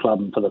right for the club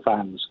and for the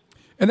fans.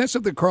 And that's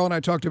something Carl and I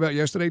talked about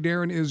yesterday,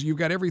 Darren, is you've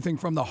got everything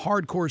from the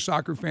hardcore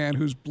soccer fan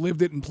who's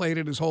lived it and played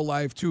it his whole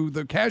life to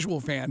the casual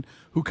fan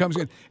who comes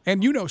in.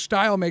 And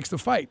style makes the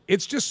fight.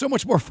 It's just so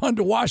much more fun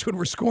to watch when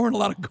we're scoring a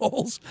lot of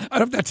goals. I don't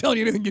know if that's telling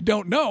you anything you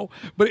don't know,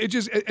 but it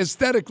just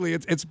aesthetically,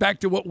 it's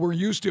back to what we're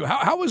used to.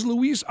 How is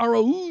Luis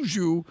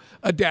Araújo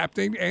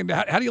adapting, and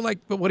how do you like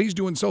what he's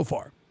doing so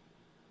far?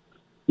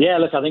 Yeah,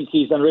 look, I think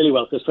he's done really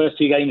well. Because first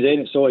 2 games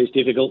in, it's always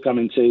difficult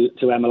coming to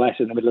MLS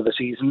in the middle of the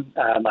season.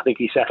 I think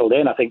he's settled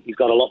in. I think he's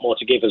got a lot more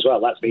to give as well.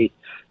 That's the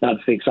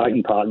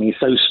exciting part. I mean, he's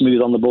so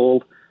smooth on the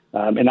ball.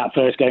 In that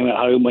first game at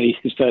home, when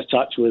his first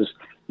touch was,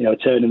 a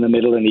turn in the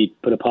middle, and he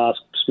put a pass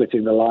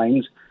splitting the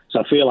lines. So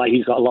I feel like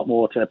he's got a lot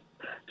more to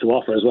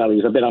offer as well. He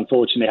was a bit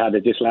unfortunate, had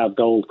a disallowed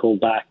goal called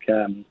back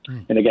in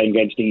a game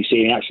against DC,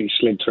 and he actually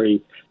slid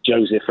through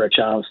Joseph for a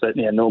chance that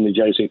normally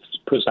Joseph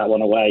puts that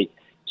one away.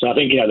 So I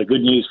think, the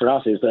good news for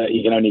us is that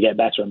he can only get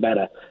better and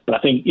better. But I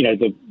think,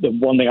 the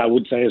one thing I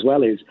would say as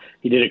well is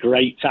he did a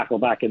great tackle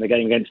back in the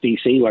game against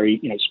DC where he,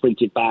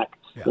 sprinted back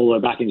all the way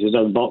back into his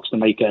own box to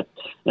make a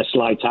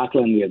slide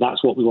tackle. And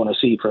that's what we want to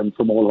see from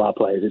all of our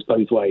players. It's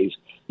both ways.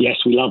 Yes,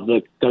 we love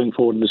the going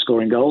forward and the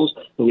scoring goals,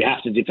 but we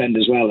have to defend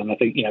as well. And I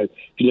think, if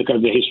you look over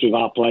the history of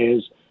our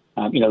players,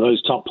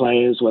 those top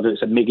players, whether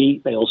it's a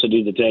Miggy, they also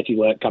do the dirty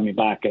work coming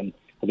back. And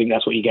I think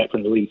that's what you get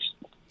from Luis.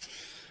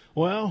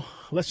 Well,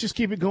 let's just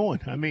keep it going.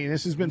 I mean,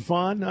 this has been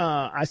fun.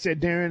 I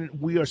said, Darren,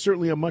 we are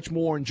certainly a much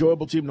more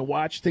enjoyable team to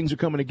watch. Things are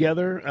coming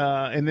together.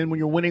 And then when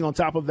you're winning on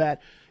top of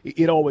that,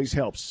 it always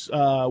helps.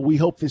 We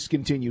hope this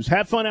continues.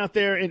 Have fun out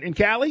there in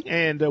Cali,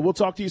 and we'll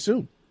talk to you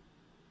soon.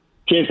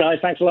 Cheers, guys.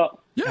 Thanks a lot.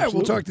 Yeah, Absolutely.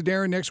 We'll talk to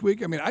Darren next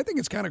week. I mean, I think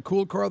it's kind of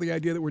cool, Carl, the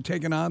idea that we're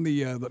taking on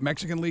the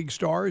Mexican League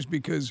stars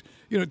because,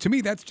 to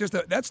me, that's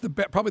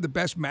probably the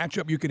best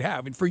matchup you could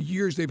have. And for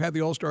years, they've had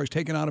the All-Stars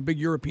taking on a big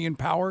European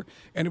power,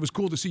 and it was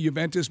cool to see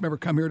Juventus, remember,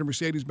 come here to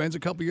Mercedes-Benz a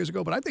couple years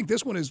ago. But I think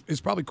this one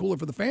is probably cooler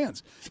for the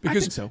fans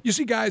because you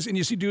see guys and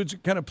you see dudes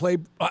kind of play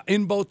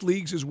in both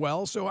leagues as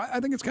well. So I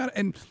think it's kind of,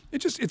 and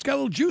it's got a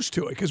little juice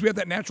to it because we have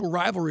that natural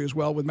rivalry as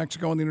well with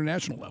Mexico on the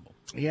international level.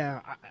 Yeah,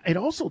 it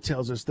also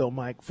tells us, though,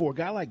 Mike, for a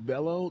guy like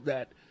Bello,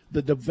 that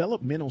the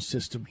developmental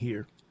system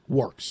here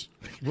works.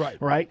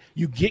 Right?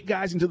 You get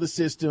guys into the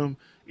system.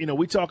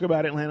 We talk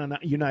about Atlanta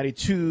United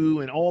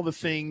 2 and all the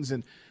things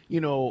and,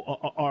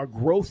 our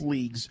growth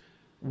leagues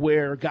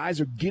where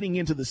guys are getting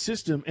into the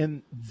system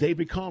and they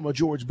become a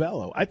George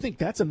Bello. I think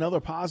that's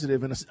another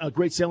positive and a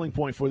great selling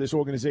point for this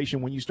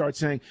organization when you start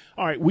saying,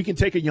 all right, we can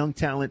take a young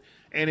talent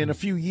and in a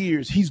few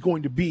years he's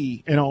going to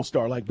be an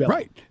all-star like Bello.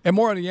 Right. And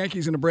more on the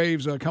Yankees and the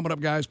Braves coming up,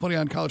 guys. Plenty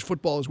on college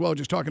football as well,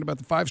 just talking about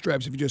the Five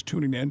Stripes if you're just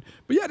tuning in.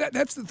 But, yeah,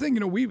 that's the thing.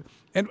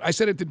 And I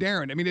said it to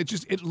Darren. I mean, if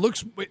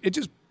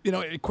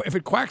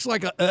it quacks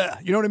like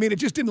you know what I mean? It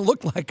just didn't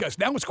look like us.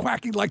 Now it's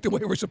quacking like the way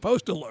we're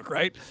supposed to look,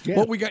 right? Yeah.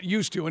 What we got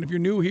used to. And if you're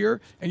new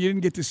here and you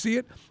didn't get to see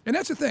it, and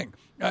that's the thing.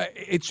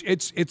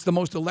 It's the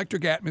most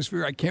electric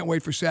atmosphere. I can't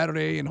wait for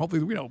Saturday, and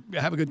hopefully,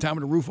 have a good time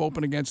with the roof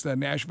open against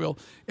Nashville.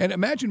 And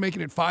imagine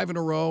making it 5 in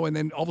a row, and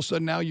then all of a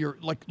sudden now you're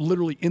like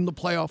literally in the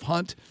playoff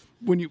hunt.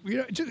 When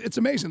it's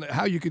amazing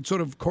how you could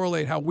sort of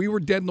correlate how we were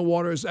dead in the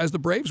water as the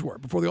Braves were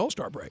before the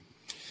All-Star break.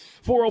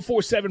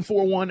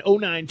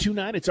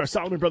 404-741-0929. It's our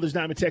Solomon Brothers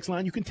Diamond text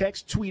line. You can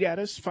text, tweet at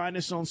us, find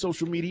us on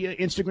social media,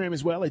 Instagram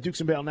as well at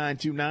Dukes and Bell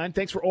 929.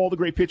 Thanks for all the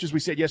great pictures we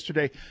said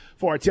yesterday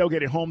for our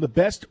tailgate at home. The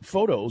best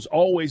photos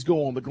always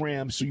go on the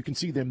gram, so you can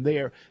see them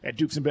there at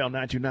Dukes and Bell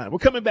 929. We're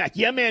coming back.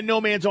 Yeah, man, no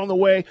man's on the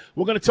way.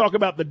 We're going to talk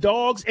about the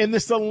Dogs and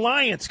this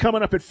alliance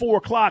coming up at 4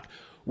 o'clock.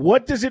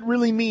 What does it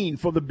really mean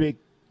for the Big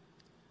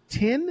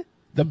Ten,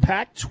 the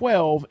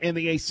Pac-12, and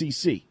the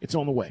ACC? It's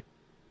on the way.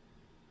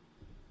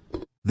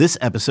 This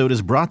episode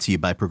is brought to you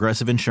by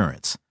Progressive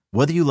Insurance.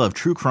 Whether you love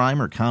true crime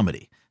or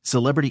comedy,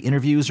 celebrity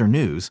interviews or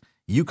news,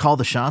 you call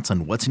the shots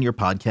on what's in your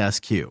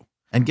podcast queue.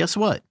 And guess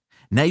what?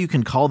 Now you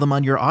can call them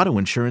on your auto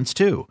insurance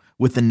too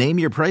with the Name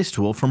Your Price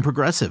tool from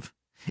Progressive.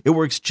 It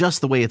works just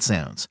the way it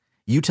sounds.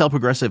 You tell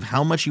Progressive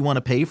how much you want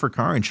to pay for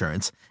car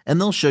insurance, and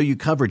they'll show you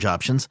coverage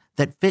options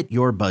that fit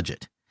your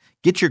budget.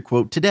 Get your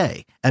quote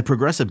today at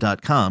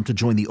Progressive.com to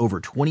join the over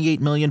 28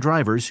 million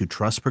drivers who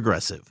trust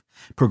Progressive.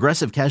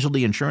 Progressive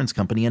Casualty Insurance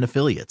Company and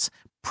Affiliates.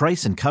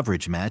 Price and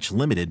coverage match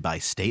limited by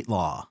state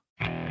law.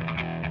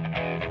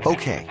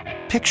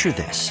 Okay, picture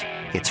this.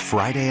 It's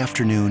Friday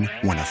afternoon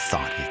when a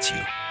thought hits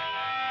you.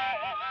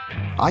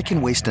 I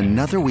can waste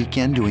another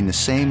weekend doing the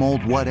same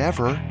old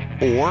whatever,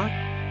 or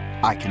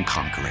I can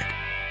conquer it.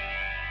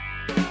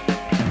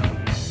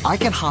 I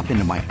can hop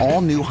into my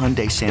all-new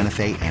Hyundai Santa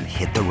Fe and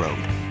hit the road.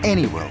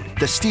 Any road.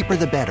 The steeper,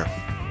 the better.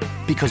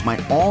 Because my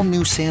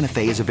all-new Santa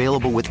Fe is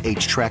available with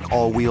H-Track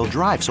all-wheel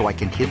drive, so I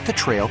can hit the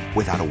trail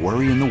without a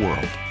worry in the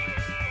world.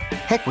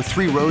 Heck, with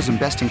 3 rows and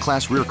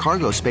best-in-class rear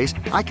cargo space,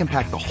 I can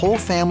pack the whole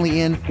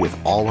family in with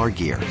all our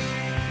gear.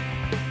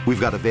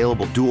 We've got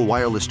available dual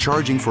wireless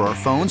charging for our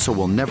phones, so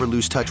we'll never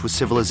lose touch with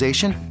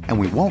civilization, and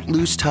we won't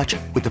lose touch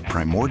with the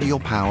primordial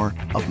power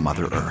of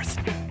Mother Earth.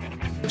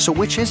 So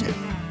which is it?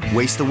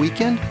 Waste the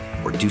weekend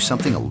or do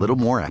something a little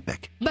more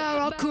epic?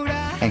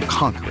 And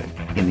conquer it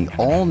in the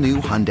all-new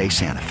Hyundai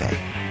Santa Fe.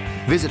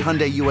 Visit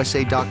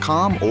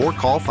HyundaiUSA.com or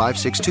call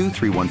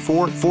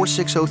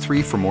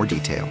 562-314-4603 for more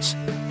details.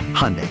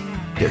 Hyundai,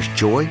 there's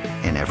joy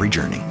in every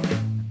journey.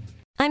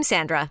 I'm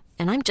Sandra,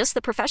 and I'm just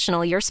the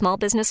professional your small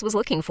business was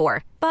looking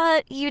for.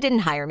 But you didn't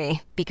hire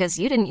me because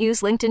you didn't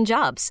use LinkedIn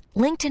Jobs.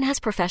 LinkedIn has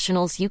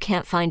professionals you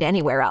can't find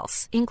anywhere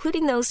else,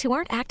 including those who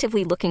aren't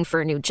actively looking for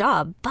a new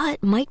job,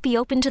 but might be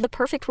open to the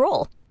perfect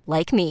role,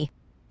 like me.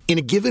 In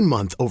a given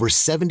month, over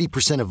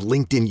 70% of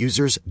LinkedIn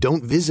users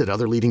don't visit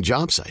other leading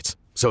job sites.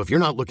 So if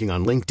you're not looking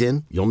on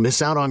LinkedIn, you'll miss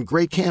out on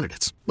great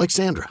candidates like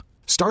Sandra.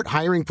 Start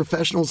hiring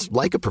professionals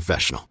like a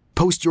professional.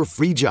 Post your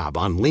free job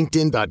on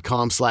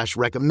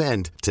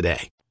linkedin.com/recommend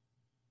today.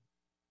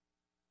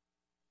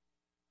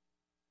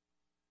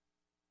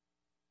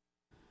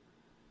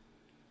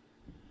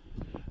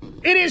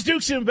 It is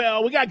Dukes and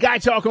Bell. We got Guy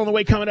Talk on the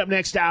way coming up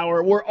next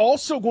hour. We're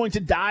also going to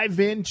dive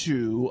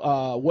into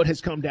what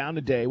has come down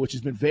today, which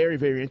has been very,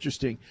 very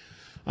interesting.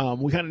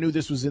 We kind of knew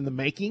this was in the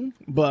making,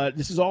 but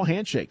this is all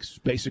handshakes,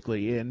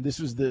 basically. And this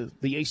is the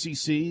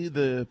ACC,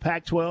 the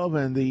Pac-12,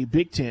 and the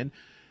Big Ten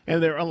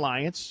and their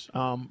alliance.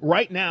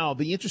 Right now,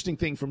 the interesting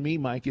thing for me,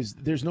 Mike, is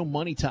there's no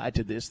money tied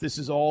to this. This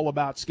is all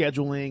about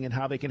scheduling and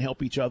how they can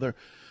help each other.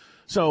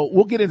 So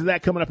we'll get into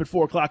that coming up at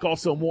 4 o'clock.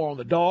 Also more on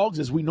the Dogs,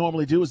 as we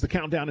normally do, as the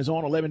countdown is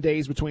on 11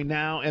 days between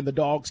now and the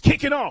Dogs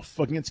kicking off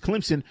against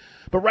Clemson.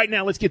 But right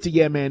now, let's get to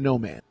Yeah Man, No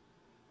Man.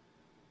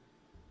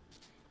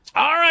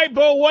 All right,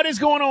 Bo, what is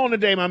going on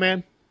today, my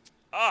man?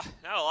 Not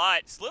a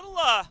lot. It's a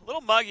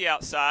little muggy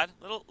outside,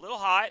 little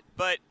hot.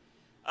 But,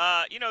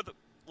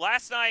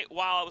 last night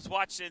while I was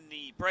watching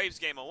the Braves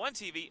game on One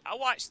TV, I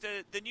watched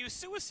the new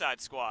Suicide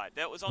Squad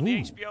that was on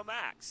the HBO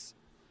Max.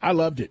 I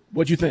loved it.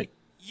 What'd you think?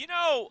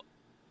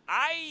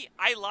 I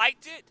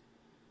liked it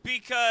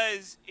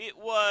because it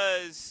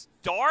was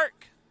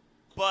dark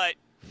but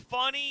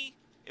funny.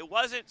 It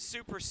wasn't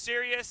super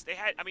serious. The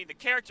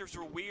characters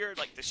were weird,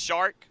 like the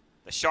shark.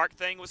 The shark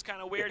thing was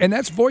kind of weird. And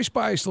that's voiced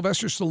by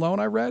Sylvester Stallone,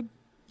 I read?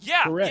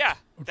 Yeah, correct. Yeah.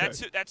 Okay.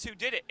 That's who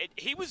did it.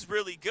 He was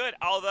really good,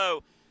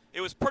 although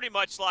it was pretty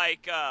much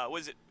like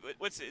is it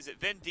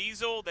Vin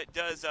Diesel that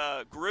does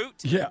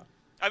Groot? Yeah.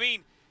 I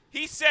mean,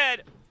 he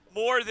said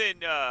more than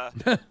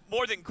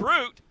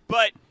Groot,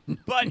 but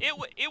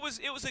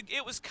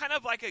it was kind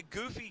of like a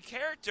goofy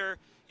character.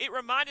 It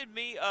reminded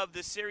me of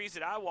the series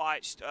that I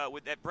watched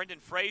with that Brendan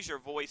Fraser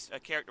voiced a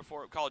character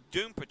for it called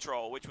Doom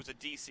Patrol, which was a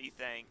DC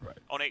thing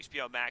on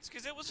HBO Max,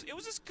 because it was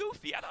just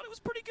goofy. I thought it was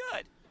pretty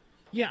good.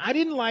 Yeah, I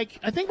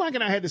think Mike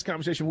and I had this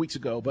conversation weeks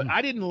ago, but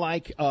I didn't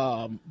like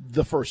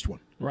the first one,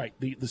 right,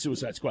 the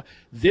Suicide Squad.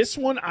 This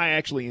one I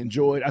actually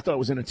enjoyed. I thought it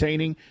was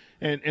entertaining,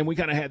 and we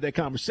kind of had that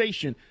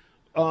conversation.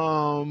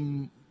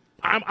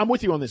 I'm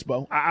with you on this,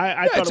 Bo.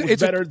 I thought it was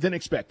better than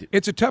expected.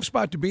 It's a tough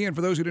spot to be in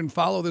for those who didn't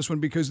follow this one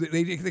because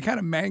they kind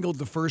of mangled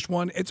the first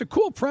one. It's a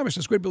cool premise, to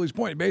Squidbilly's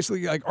point.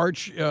 Basically, like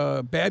arch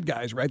bad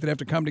guys, right, that have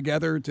to come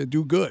together to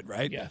do good,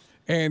 right? Yeah.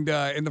 And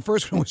the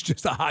first one was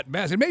just a hot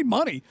mess. It made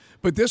money,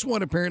 but this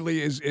one apparently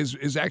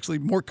is actually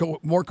more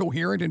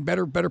coherent and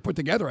better put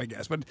together, I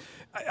guess. But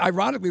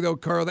ironically, though,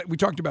 Carl, that we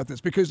talked about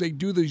this because they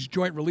do these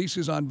joint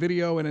releases on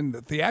video and in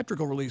the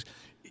theatrical release.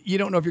 You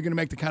don't know if you're going to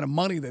make the kind of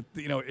money that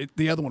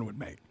the other one would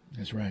make.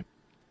 That's right.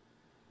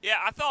 Yeah,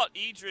 I thought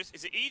Idris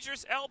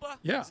Elba?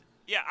 Yeah.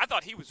 Yeah, I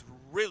thought he was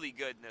really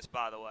good in this,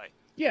 by the way.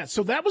 Yeah,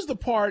 so that was the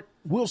part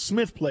Will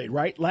Smith played,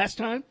 right, last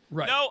time?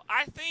 Right. No,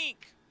 I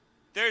think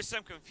there's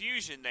some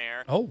confusion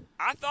there. Oh.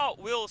 I thought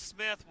Will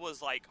Smith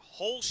was like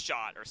Whole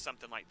Shot or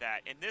something like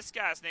that, and this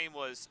guy's name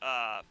was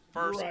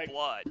First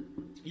Blood.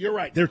 You're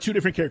right. They're two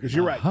different characters.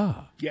 You're right.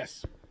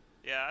 Yes.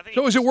 Yeah, I think.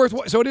 So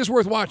it is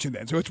worth watching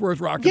then. So it's worth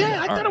rocking.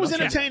 Yeah, I thought it was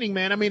entertaining,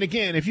 man. I mean,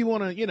 again, if you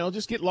want to,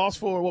 just get lost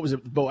for what was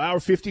it, Bo, hour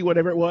 50,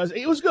 whatever it was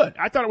good.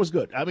 I thought it was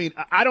good. I mean,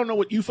 I don't know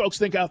what you folks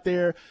think out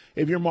there.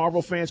 If you're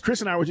Marvel fans, Chris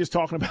and I were just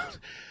talking about.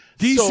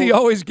 DC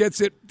always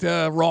gets it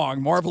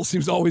wrong. Marvel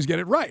seems to always get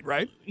it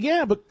right?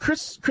 Yeah, but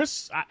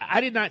Chris,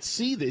 I did not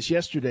see this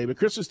yesterday, but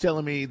Chris was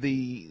telling me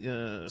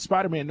the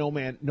Spider-Man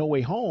No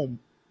Way Home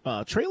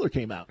trailer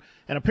came out,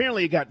 and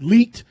apparently it got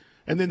leaked.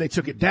 And then they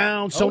took it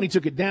down. Sony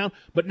took it down,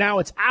 but now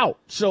it's out.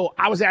 So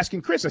I was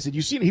asking Chris, I said,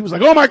 you seen it? He was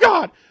like, oh my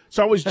God.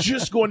 So I was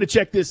just going to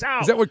check this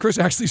out. Is that what Chris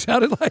actually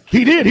sounded like?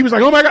 He did. He was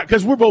like, oh my God,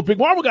 because we're both big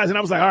Marvel guys. And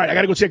I was like, all right, I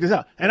got to go check this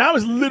out. And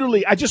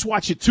I just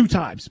watched it 2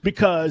 times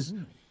because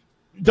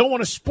don't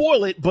want to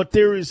spoil it, but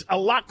there is a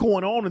lot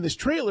going on in this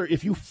trailer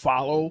if you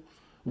follow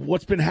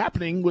what's been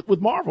happening with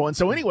Marvel. And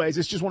so anyways,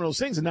 it's just one of those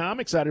things. And now I'm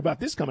excited about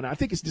this coming out. I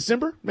think it's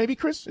December, maybe,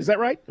 Chris. Is that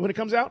right, when it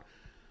comes out?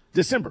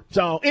 December.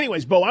 So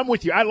anyways, Bo, I'm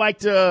with you. I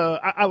liked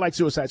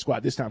Suicide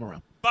Squad this time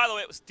around. By the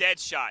way, it was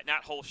Deadshot,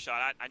 not Whole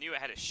Shot. I knew it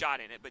had a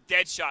shot in it, but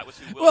Deadshot was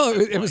who Will Well,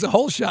 Smith it was a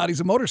whole shot. He's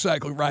a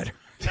motorcycle rider.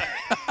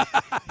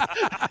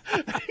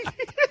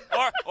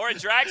 or a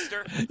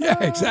dragster.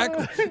 Yeah,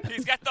 exactly.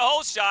 He's got the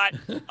whole shot.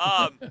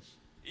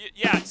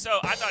 Yeah, so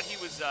I thought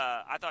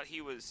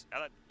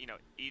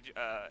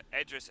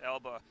Idris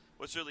Elba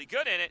was really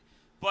good in it.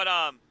 But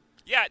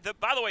yeah,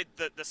 by the way,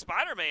 the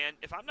Spider-Man,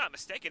 if I'm not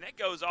mistaken, that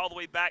goes all the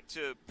way back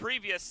to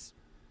previous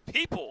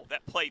people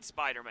that played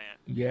Spider-Man.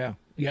 Yeah.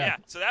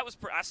 So that was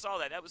I saw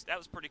that. That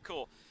was pretty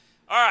cool.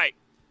 All right,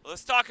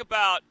 let's talk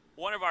about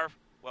one of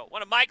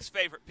Mike's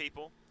favorite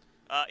people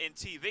in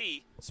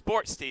TV,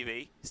 sports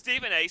TV,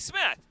 Stephen A.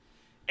 Smith.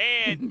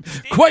 And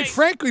Quite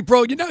frankly,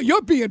 bro,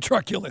 you're being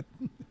truculent.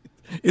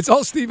 It's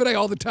all Stephen A.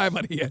 all the time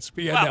on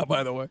ESPN now,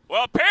 by the way.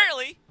 Well,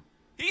 apparently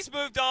he's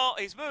moved on.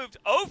 He's moved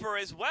over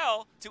as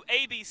well to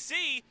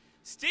ABC.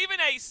 Stephen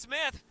A.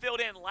 Smith filled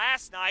in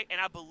last night,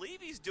 and I believe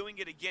he's doing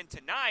it again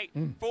tonight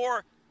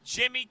for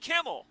Jimmy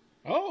Kimmel.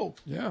 Oh,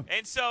 yeah.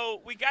 And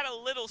so we got a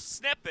little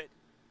snippet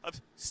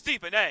of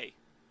Stephen A.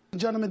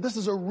 Gentlemen, this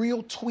is a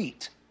real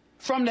tweet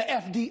from the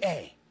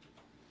FDA.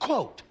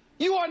 Quote,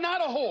 "You are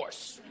not a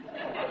horse.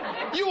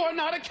 You are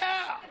not a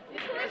cow.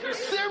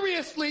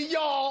 Seriously,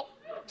 y'all,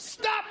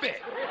 stop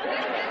it."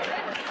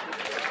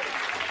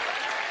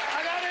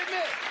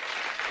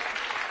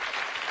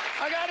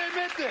 I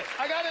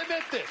gotta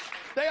admit this.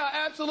 They are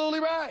absolutely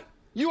right.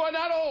 You are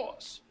not a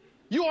horse.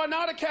 You are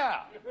not a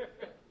cow.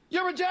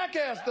 You're a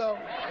jackass, though.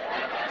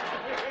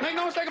 Make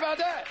no mistake about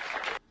that.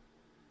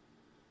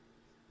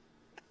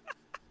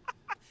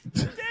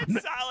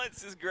 Dead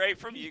silence is great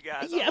from you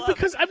guys. Yeah,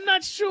 because I'm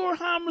not sure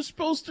how I'm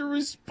supposed to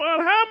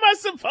respond. How am I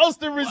supposed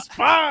to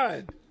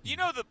respond? You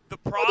know the Well,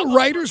 problem. the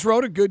writers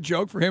wrote a good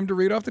joke for him to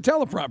read off the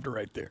teleprompter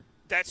right there.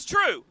 That's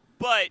true.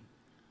 But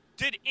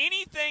did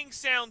anything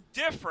sound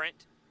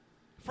different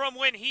from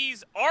when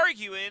he's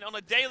arguing on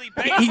a daily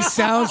basis? He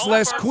sounds on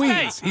less first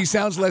Queens. take? He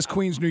sounds less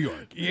Queens, New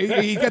York.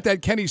 He got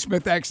that Kenny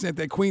Smith accent,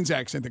 that Queens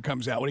accent that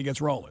comes out when he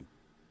gets rolling.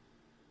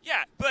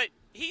 Yeah, but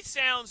he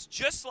sounds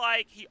just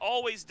like he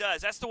always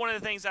does. That's one of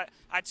the things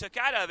I took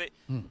out of it.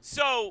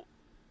 So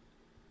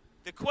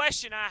the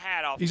question I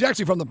had off. He's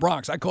actually from the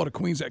Bronx. I call it a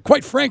Queens accent.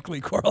 Quite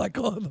frankly, Carl, I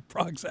call it the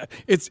Bronx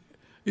accent.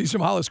 He's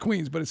from Hollis,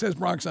 Queens, but it says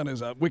Bronx on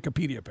his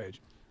Wikipedia page.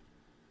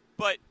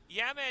 But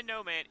yeah, man,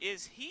 no man,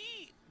 is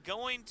he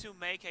going to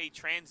make a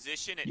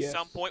transition at Yes.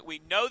 some point? We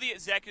know the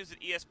executives at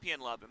ESPN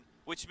love him,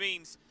 which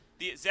means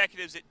the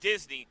executives at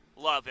Disney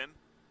love him.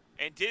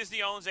 And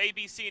Disney owns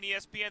ABC and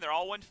ESPN. They're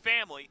all one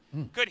family.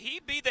 Could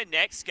he be the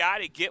next guy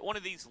to get one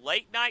of these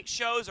late-night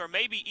shows or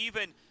maybe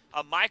even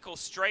a Michael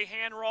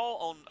Strahan role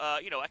on,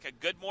 like a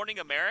Good Morning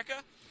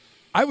America?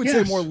 I would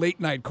say more late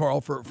night,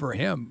 Carl, for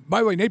him. By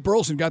the way, Nate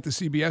Burleson got the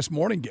CBS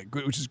morning gig,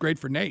 which is great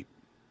for Nate.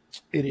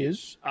 It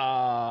is.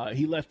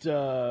 He left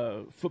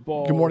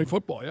football. Good Morning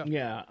Football, yeah.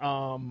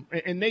 Yeah.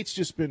 And Nate's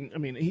just been,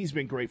 he's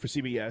been great for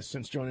CBS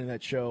since joining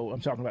that show.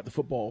 I'm talking about the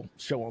football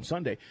show on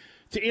Sunday.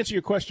 To answer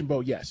your question,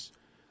 Bo, yes.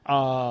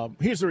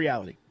 Here's the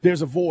reality.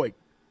 There's a void.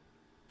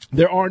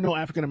 There are no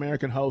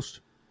African-American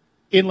hosts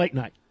in late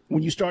night.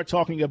 When you start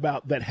talking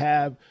about that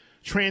have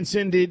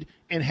transcended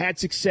and had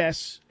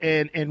success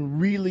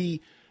and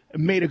really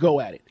made a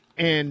go at it.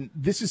 And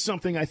this is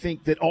something I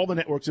think that all the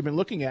networks have been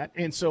looking at.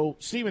 And so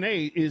Stephen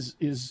A.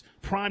 is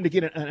primed to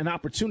get an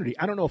opportunity.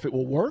 I don't know if it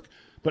will work,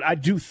 but I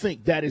do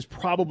think that is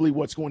probably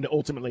what's going to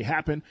ultimately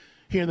happen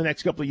here in the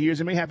next couple of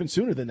years. It may happen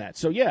sooner than that.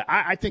 So, yeah,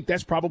 I think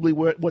that's probably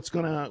what's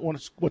going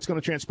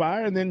to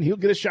transpire, and then he'll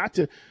get a shot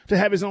to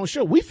have his own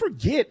show. We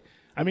forget.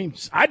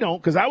 I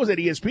don't, because I was at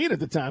ESPN at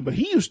the time, but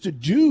he used to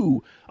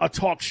do a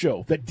talk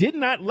show that did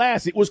not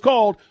last. It was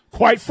called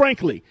Quite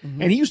Frankly,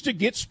 and he used to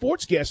get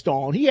sports guests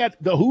on. He had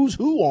the who's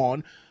who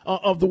on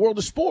of the world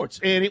of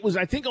sports, and it was,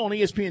 I think, on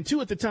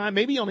ESPN2 at the time,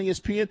 maybe on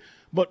ESPN,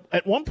 but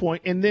at one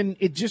point, and then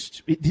it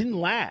didn't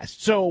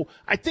last. So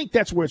I think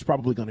that's where it's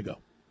probably going to go.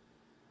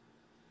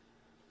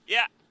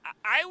 Yeah,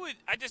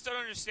 I just don't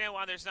understand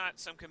why there's not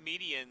some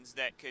comedians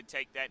that could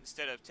take that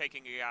instead of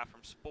taking a guy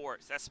from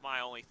sports. That's my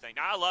only thing.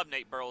 Now, I love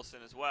Nate Burleson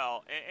as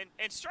well,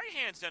 and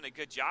Strahan's done a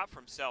good job for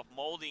himself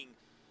molding,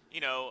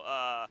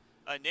 a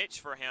niche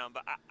for him.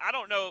 But I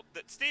don't know.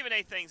 The Stephen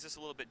A. thing's just a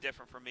little bit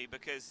different for me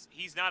because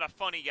he's not a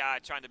funny guy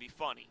trying to be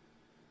funny.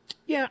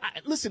 Yeah,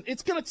 listen,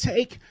 it's going to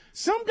take –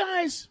 some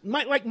guys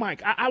might like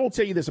Mike. I will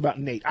tell you this about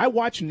Nate. I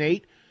watch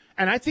Nate.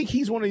 And I think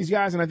he's one of these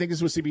guys, and I think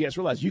this is what CBS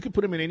realized. You can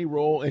put him in any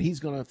role, and he's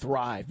going to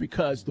thrive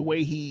because the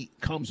way he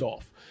comes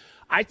off.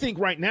 I think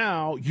right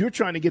now you're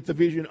trying to get the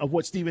vision of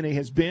what Stephen A.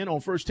 has been on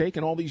First Take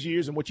in all these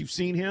years and what you've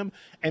seen him,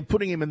 and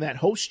putting him in that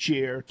host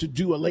chair to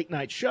do a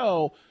late-night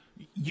show.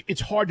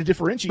 It's hard to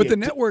differentiate. But the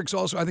networks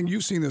also, I think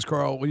you've seen this,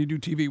 Carl, when you do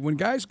TV. When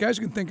guys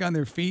can think on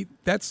their feet,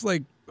 that's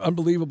like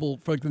unbelievable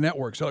for like the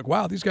network. So like,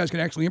 wow, these guys can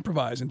actually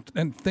improvise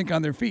and think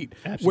on their feet.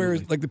 Absolutely.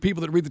 Whereas like the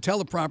people that read the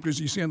teleprompters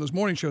you see on those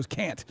morning shows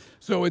can't.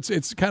 So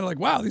it's kind of like,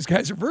 wow, these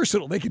guys are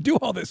versatile. They can do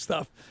all this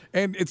stuff,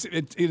 and it's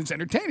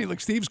entertaining. Like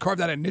Steve's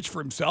carved out a niche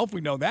for himself.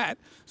 We know that.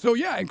 So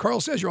yeah, and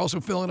Carl says you're also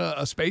filling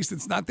a space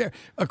that's not there.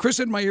 Chris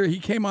said in my ear he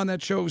came on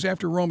that show. It was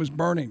after Rome is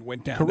Burning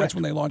went down. Correct. That's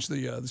when they launched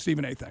the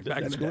Stephen A. thing.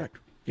 That's correct.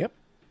 Yep.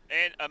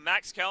 And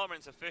Max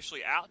Kellerman's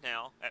officially out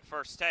now at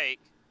First Take.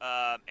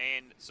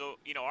 And so,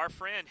 our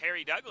friend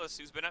Harry Douglas,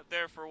 who's been up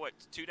there for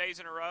 2 days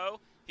in a row,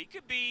 he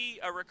could be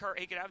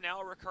he could have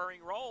now a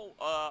recurring role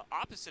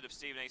opposite of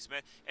Stephen A.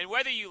 Smith. And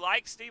whether you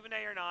like Stephen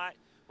A. or not,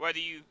 whether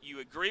you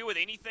agree with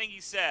anything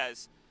he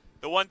says,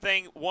 the one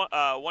thing one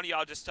of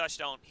y'all just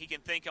touched on, he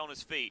can think on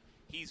his feet.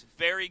 He's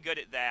very good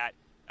at that,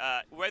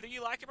 whether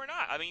you like him or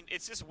not. I mean,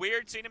 it's just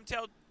weird seeing him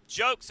tell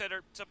jokes that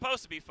are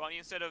supposed to be funny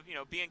instead of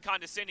being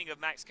condescending of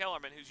Max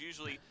Kellerman, who's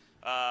usually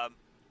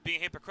being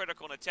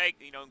hypocritical in a take,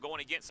 and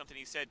going against something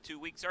he said 2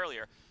 weeks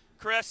earlier.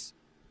 Chris,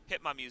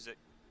 hit my music.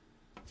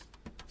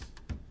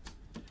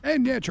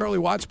 And yeah, Charlie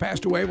Watts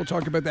passed away. We'll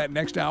talk about that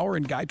next hour.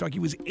 And Guy Talk, he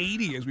was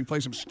 80 as we play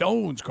some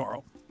Stones,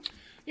 Carl.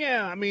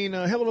 Yeah, I mean,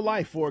 a hell of a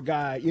life for a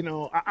guy.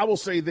 I will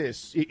say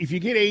this: if you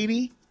get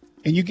 80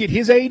 and you get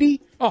his 80,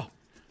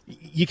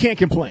 you can't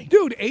complain.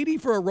 Dude, 80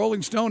 for a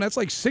Rolling Stone, that's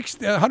like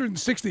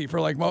 160 for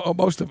like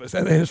most of us,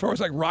 as far as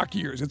like rock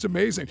years. It's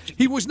amazing.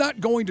 He was not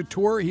going to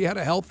tour. He had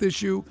a health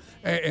issue,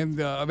 and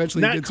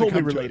eventually not he did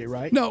succumb COVID related,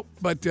 right? No,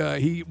 but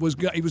he was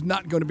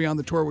not going to be on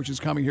the tour, which is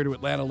coming here to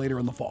Atlanta later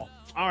in the fall.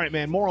 All right,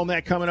 man, more on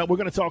that coming up. We're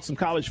going to talk some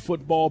college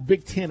football.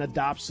 Big Ten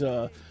adopts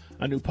a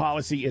new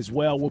policy as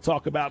well. We'll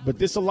talk about, but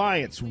this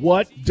alliance,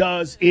 what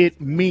does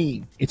it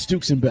mean? It's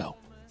Dukes and Bell.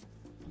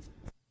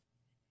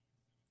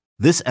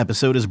 This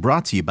episode is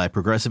brought to you by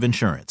Progressive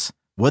Insurance.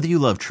 Whether you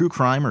love true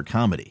crime or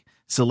comedy,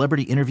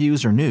 celebrity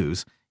interviews or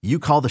news, you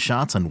call the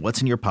shots on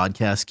what's in your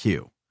podcast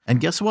queue. And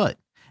guess what?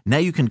 Now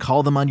you can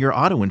call them on your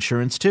auto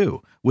insurance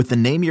too with the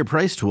Name Your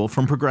Price tool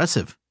from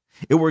Progressive.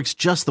 It works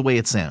just the way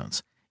it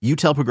sounds. You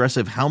tell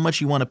Progressive how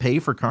much you want to pay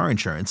for car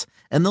insurance,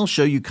 and they'll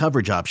show you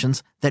coverage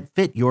options that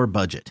fit your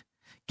budget.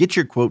 Get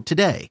your quote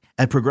today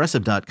at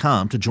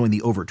Progressive.com to join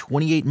the over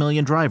 28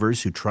 million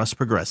drivers who trust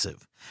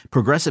Progressive.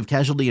 Progressive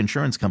Casualty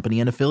Insurance Company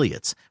and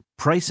Affiliates.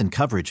 Price and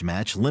coverage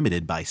match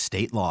limited by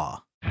state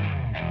law.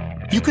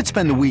 You could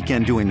spend the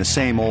weekend doing the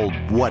same old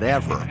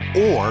whatever,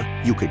 or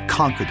you could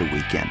conquer the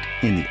weekend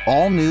in the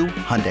all-new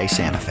Hyundai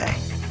Santa Fe.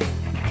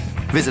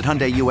 Visit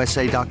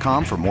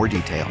HyundaiUSA.com for more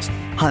details.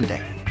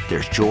 Hyundai,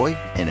 there's joy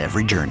in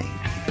every journey.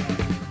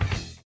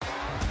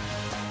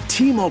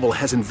 T-Mobile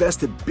has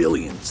invested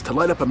billions to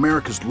light up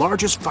America's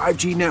largest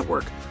 5G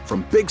network,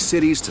 from big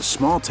cities to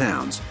small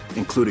towns,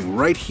 including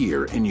right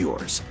here in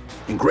yours.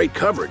 And great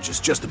coverage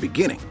is just the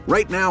beginning.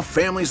 Right now,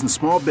 families and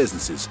small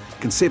businesses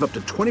can save up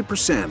to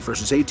 20%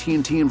 versus AT&T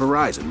and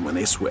Verizon when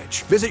they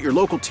switch. Visit your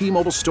local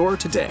T-Mobile store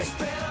today.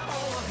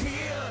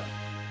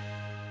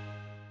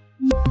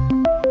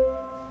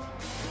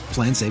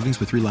 Plan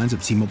savings with 3 lines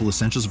of T-Mobile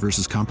Essentials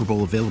versus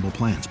comparable available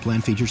plans. Plan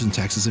features and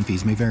taxes and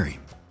fees may vary.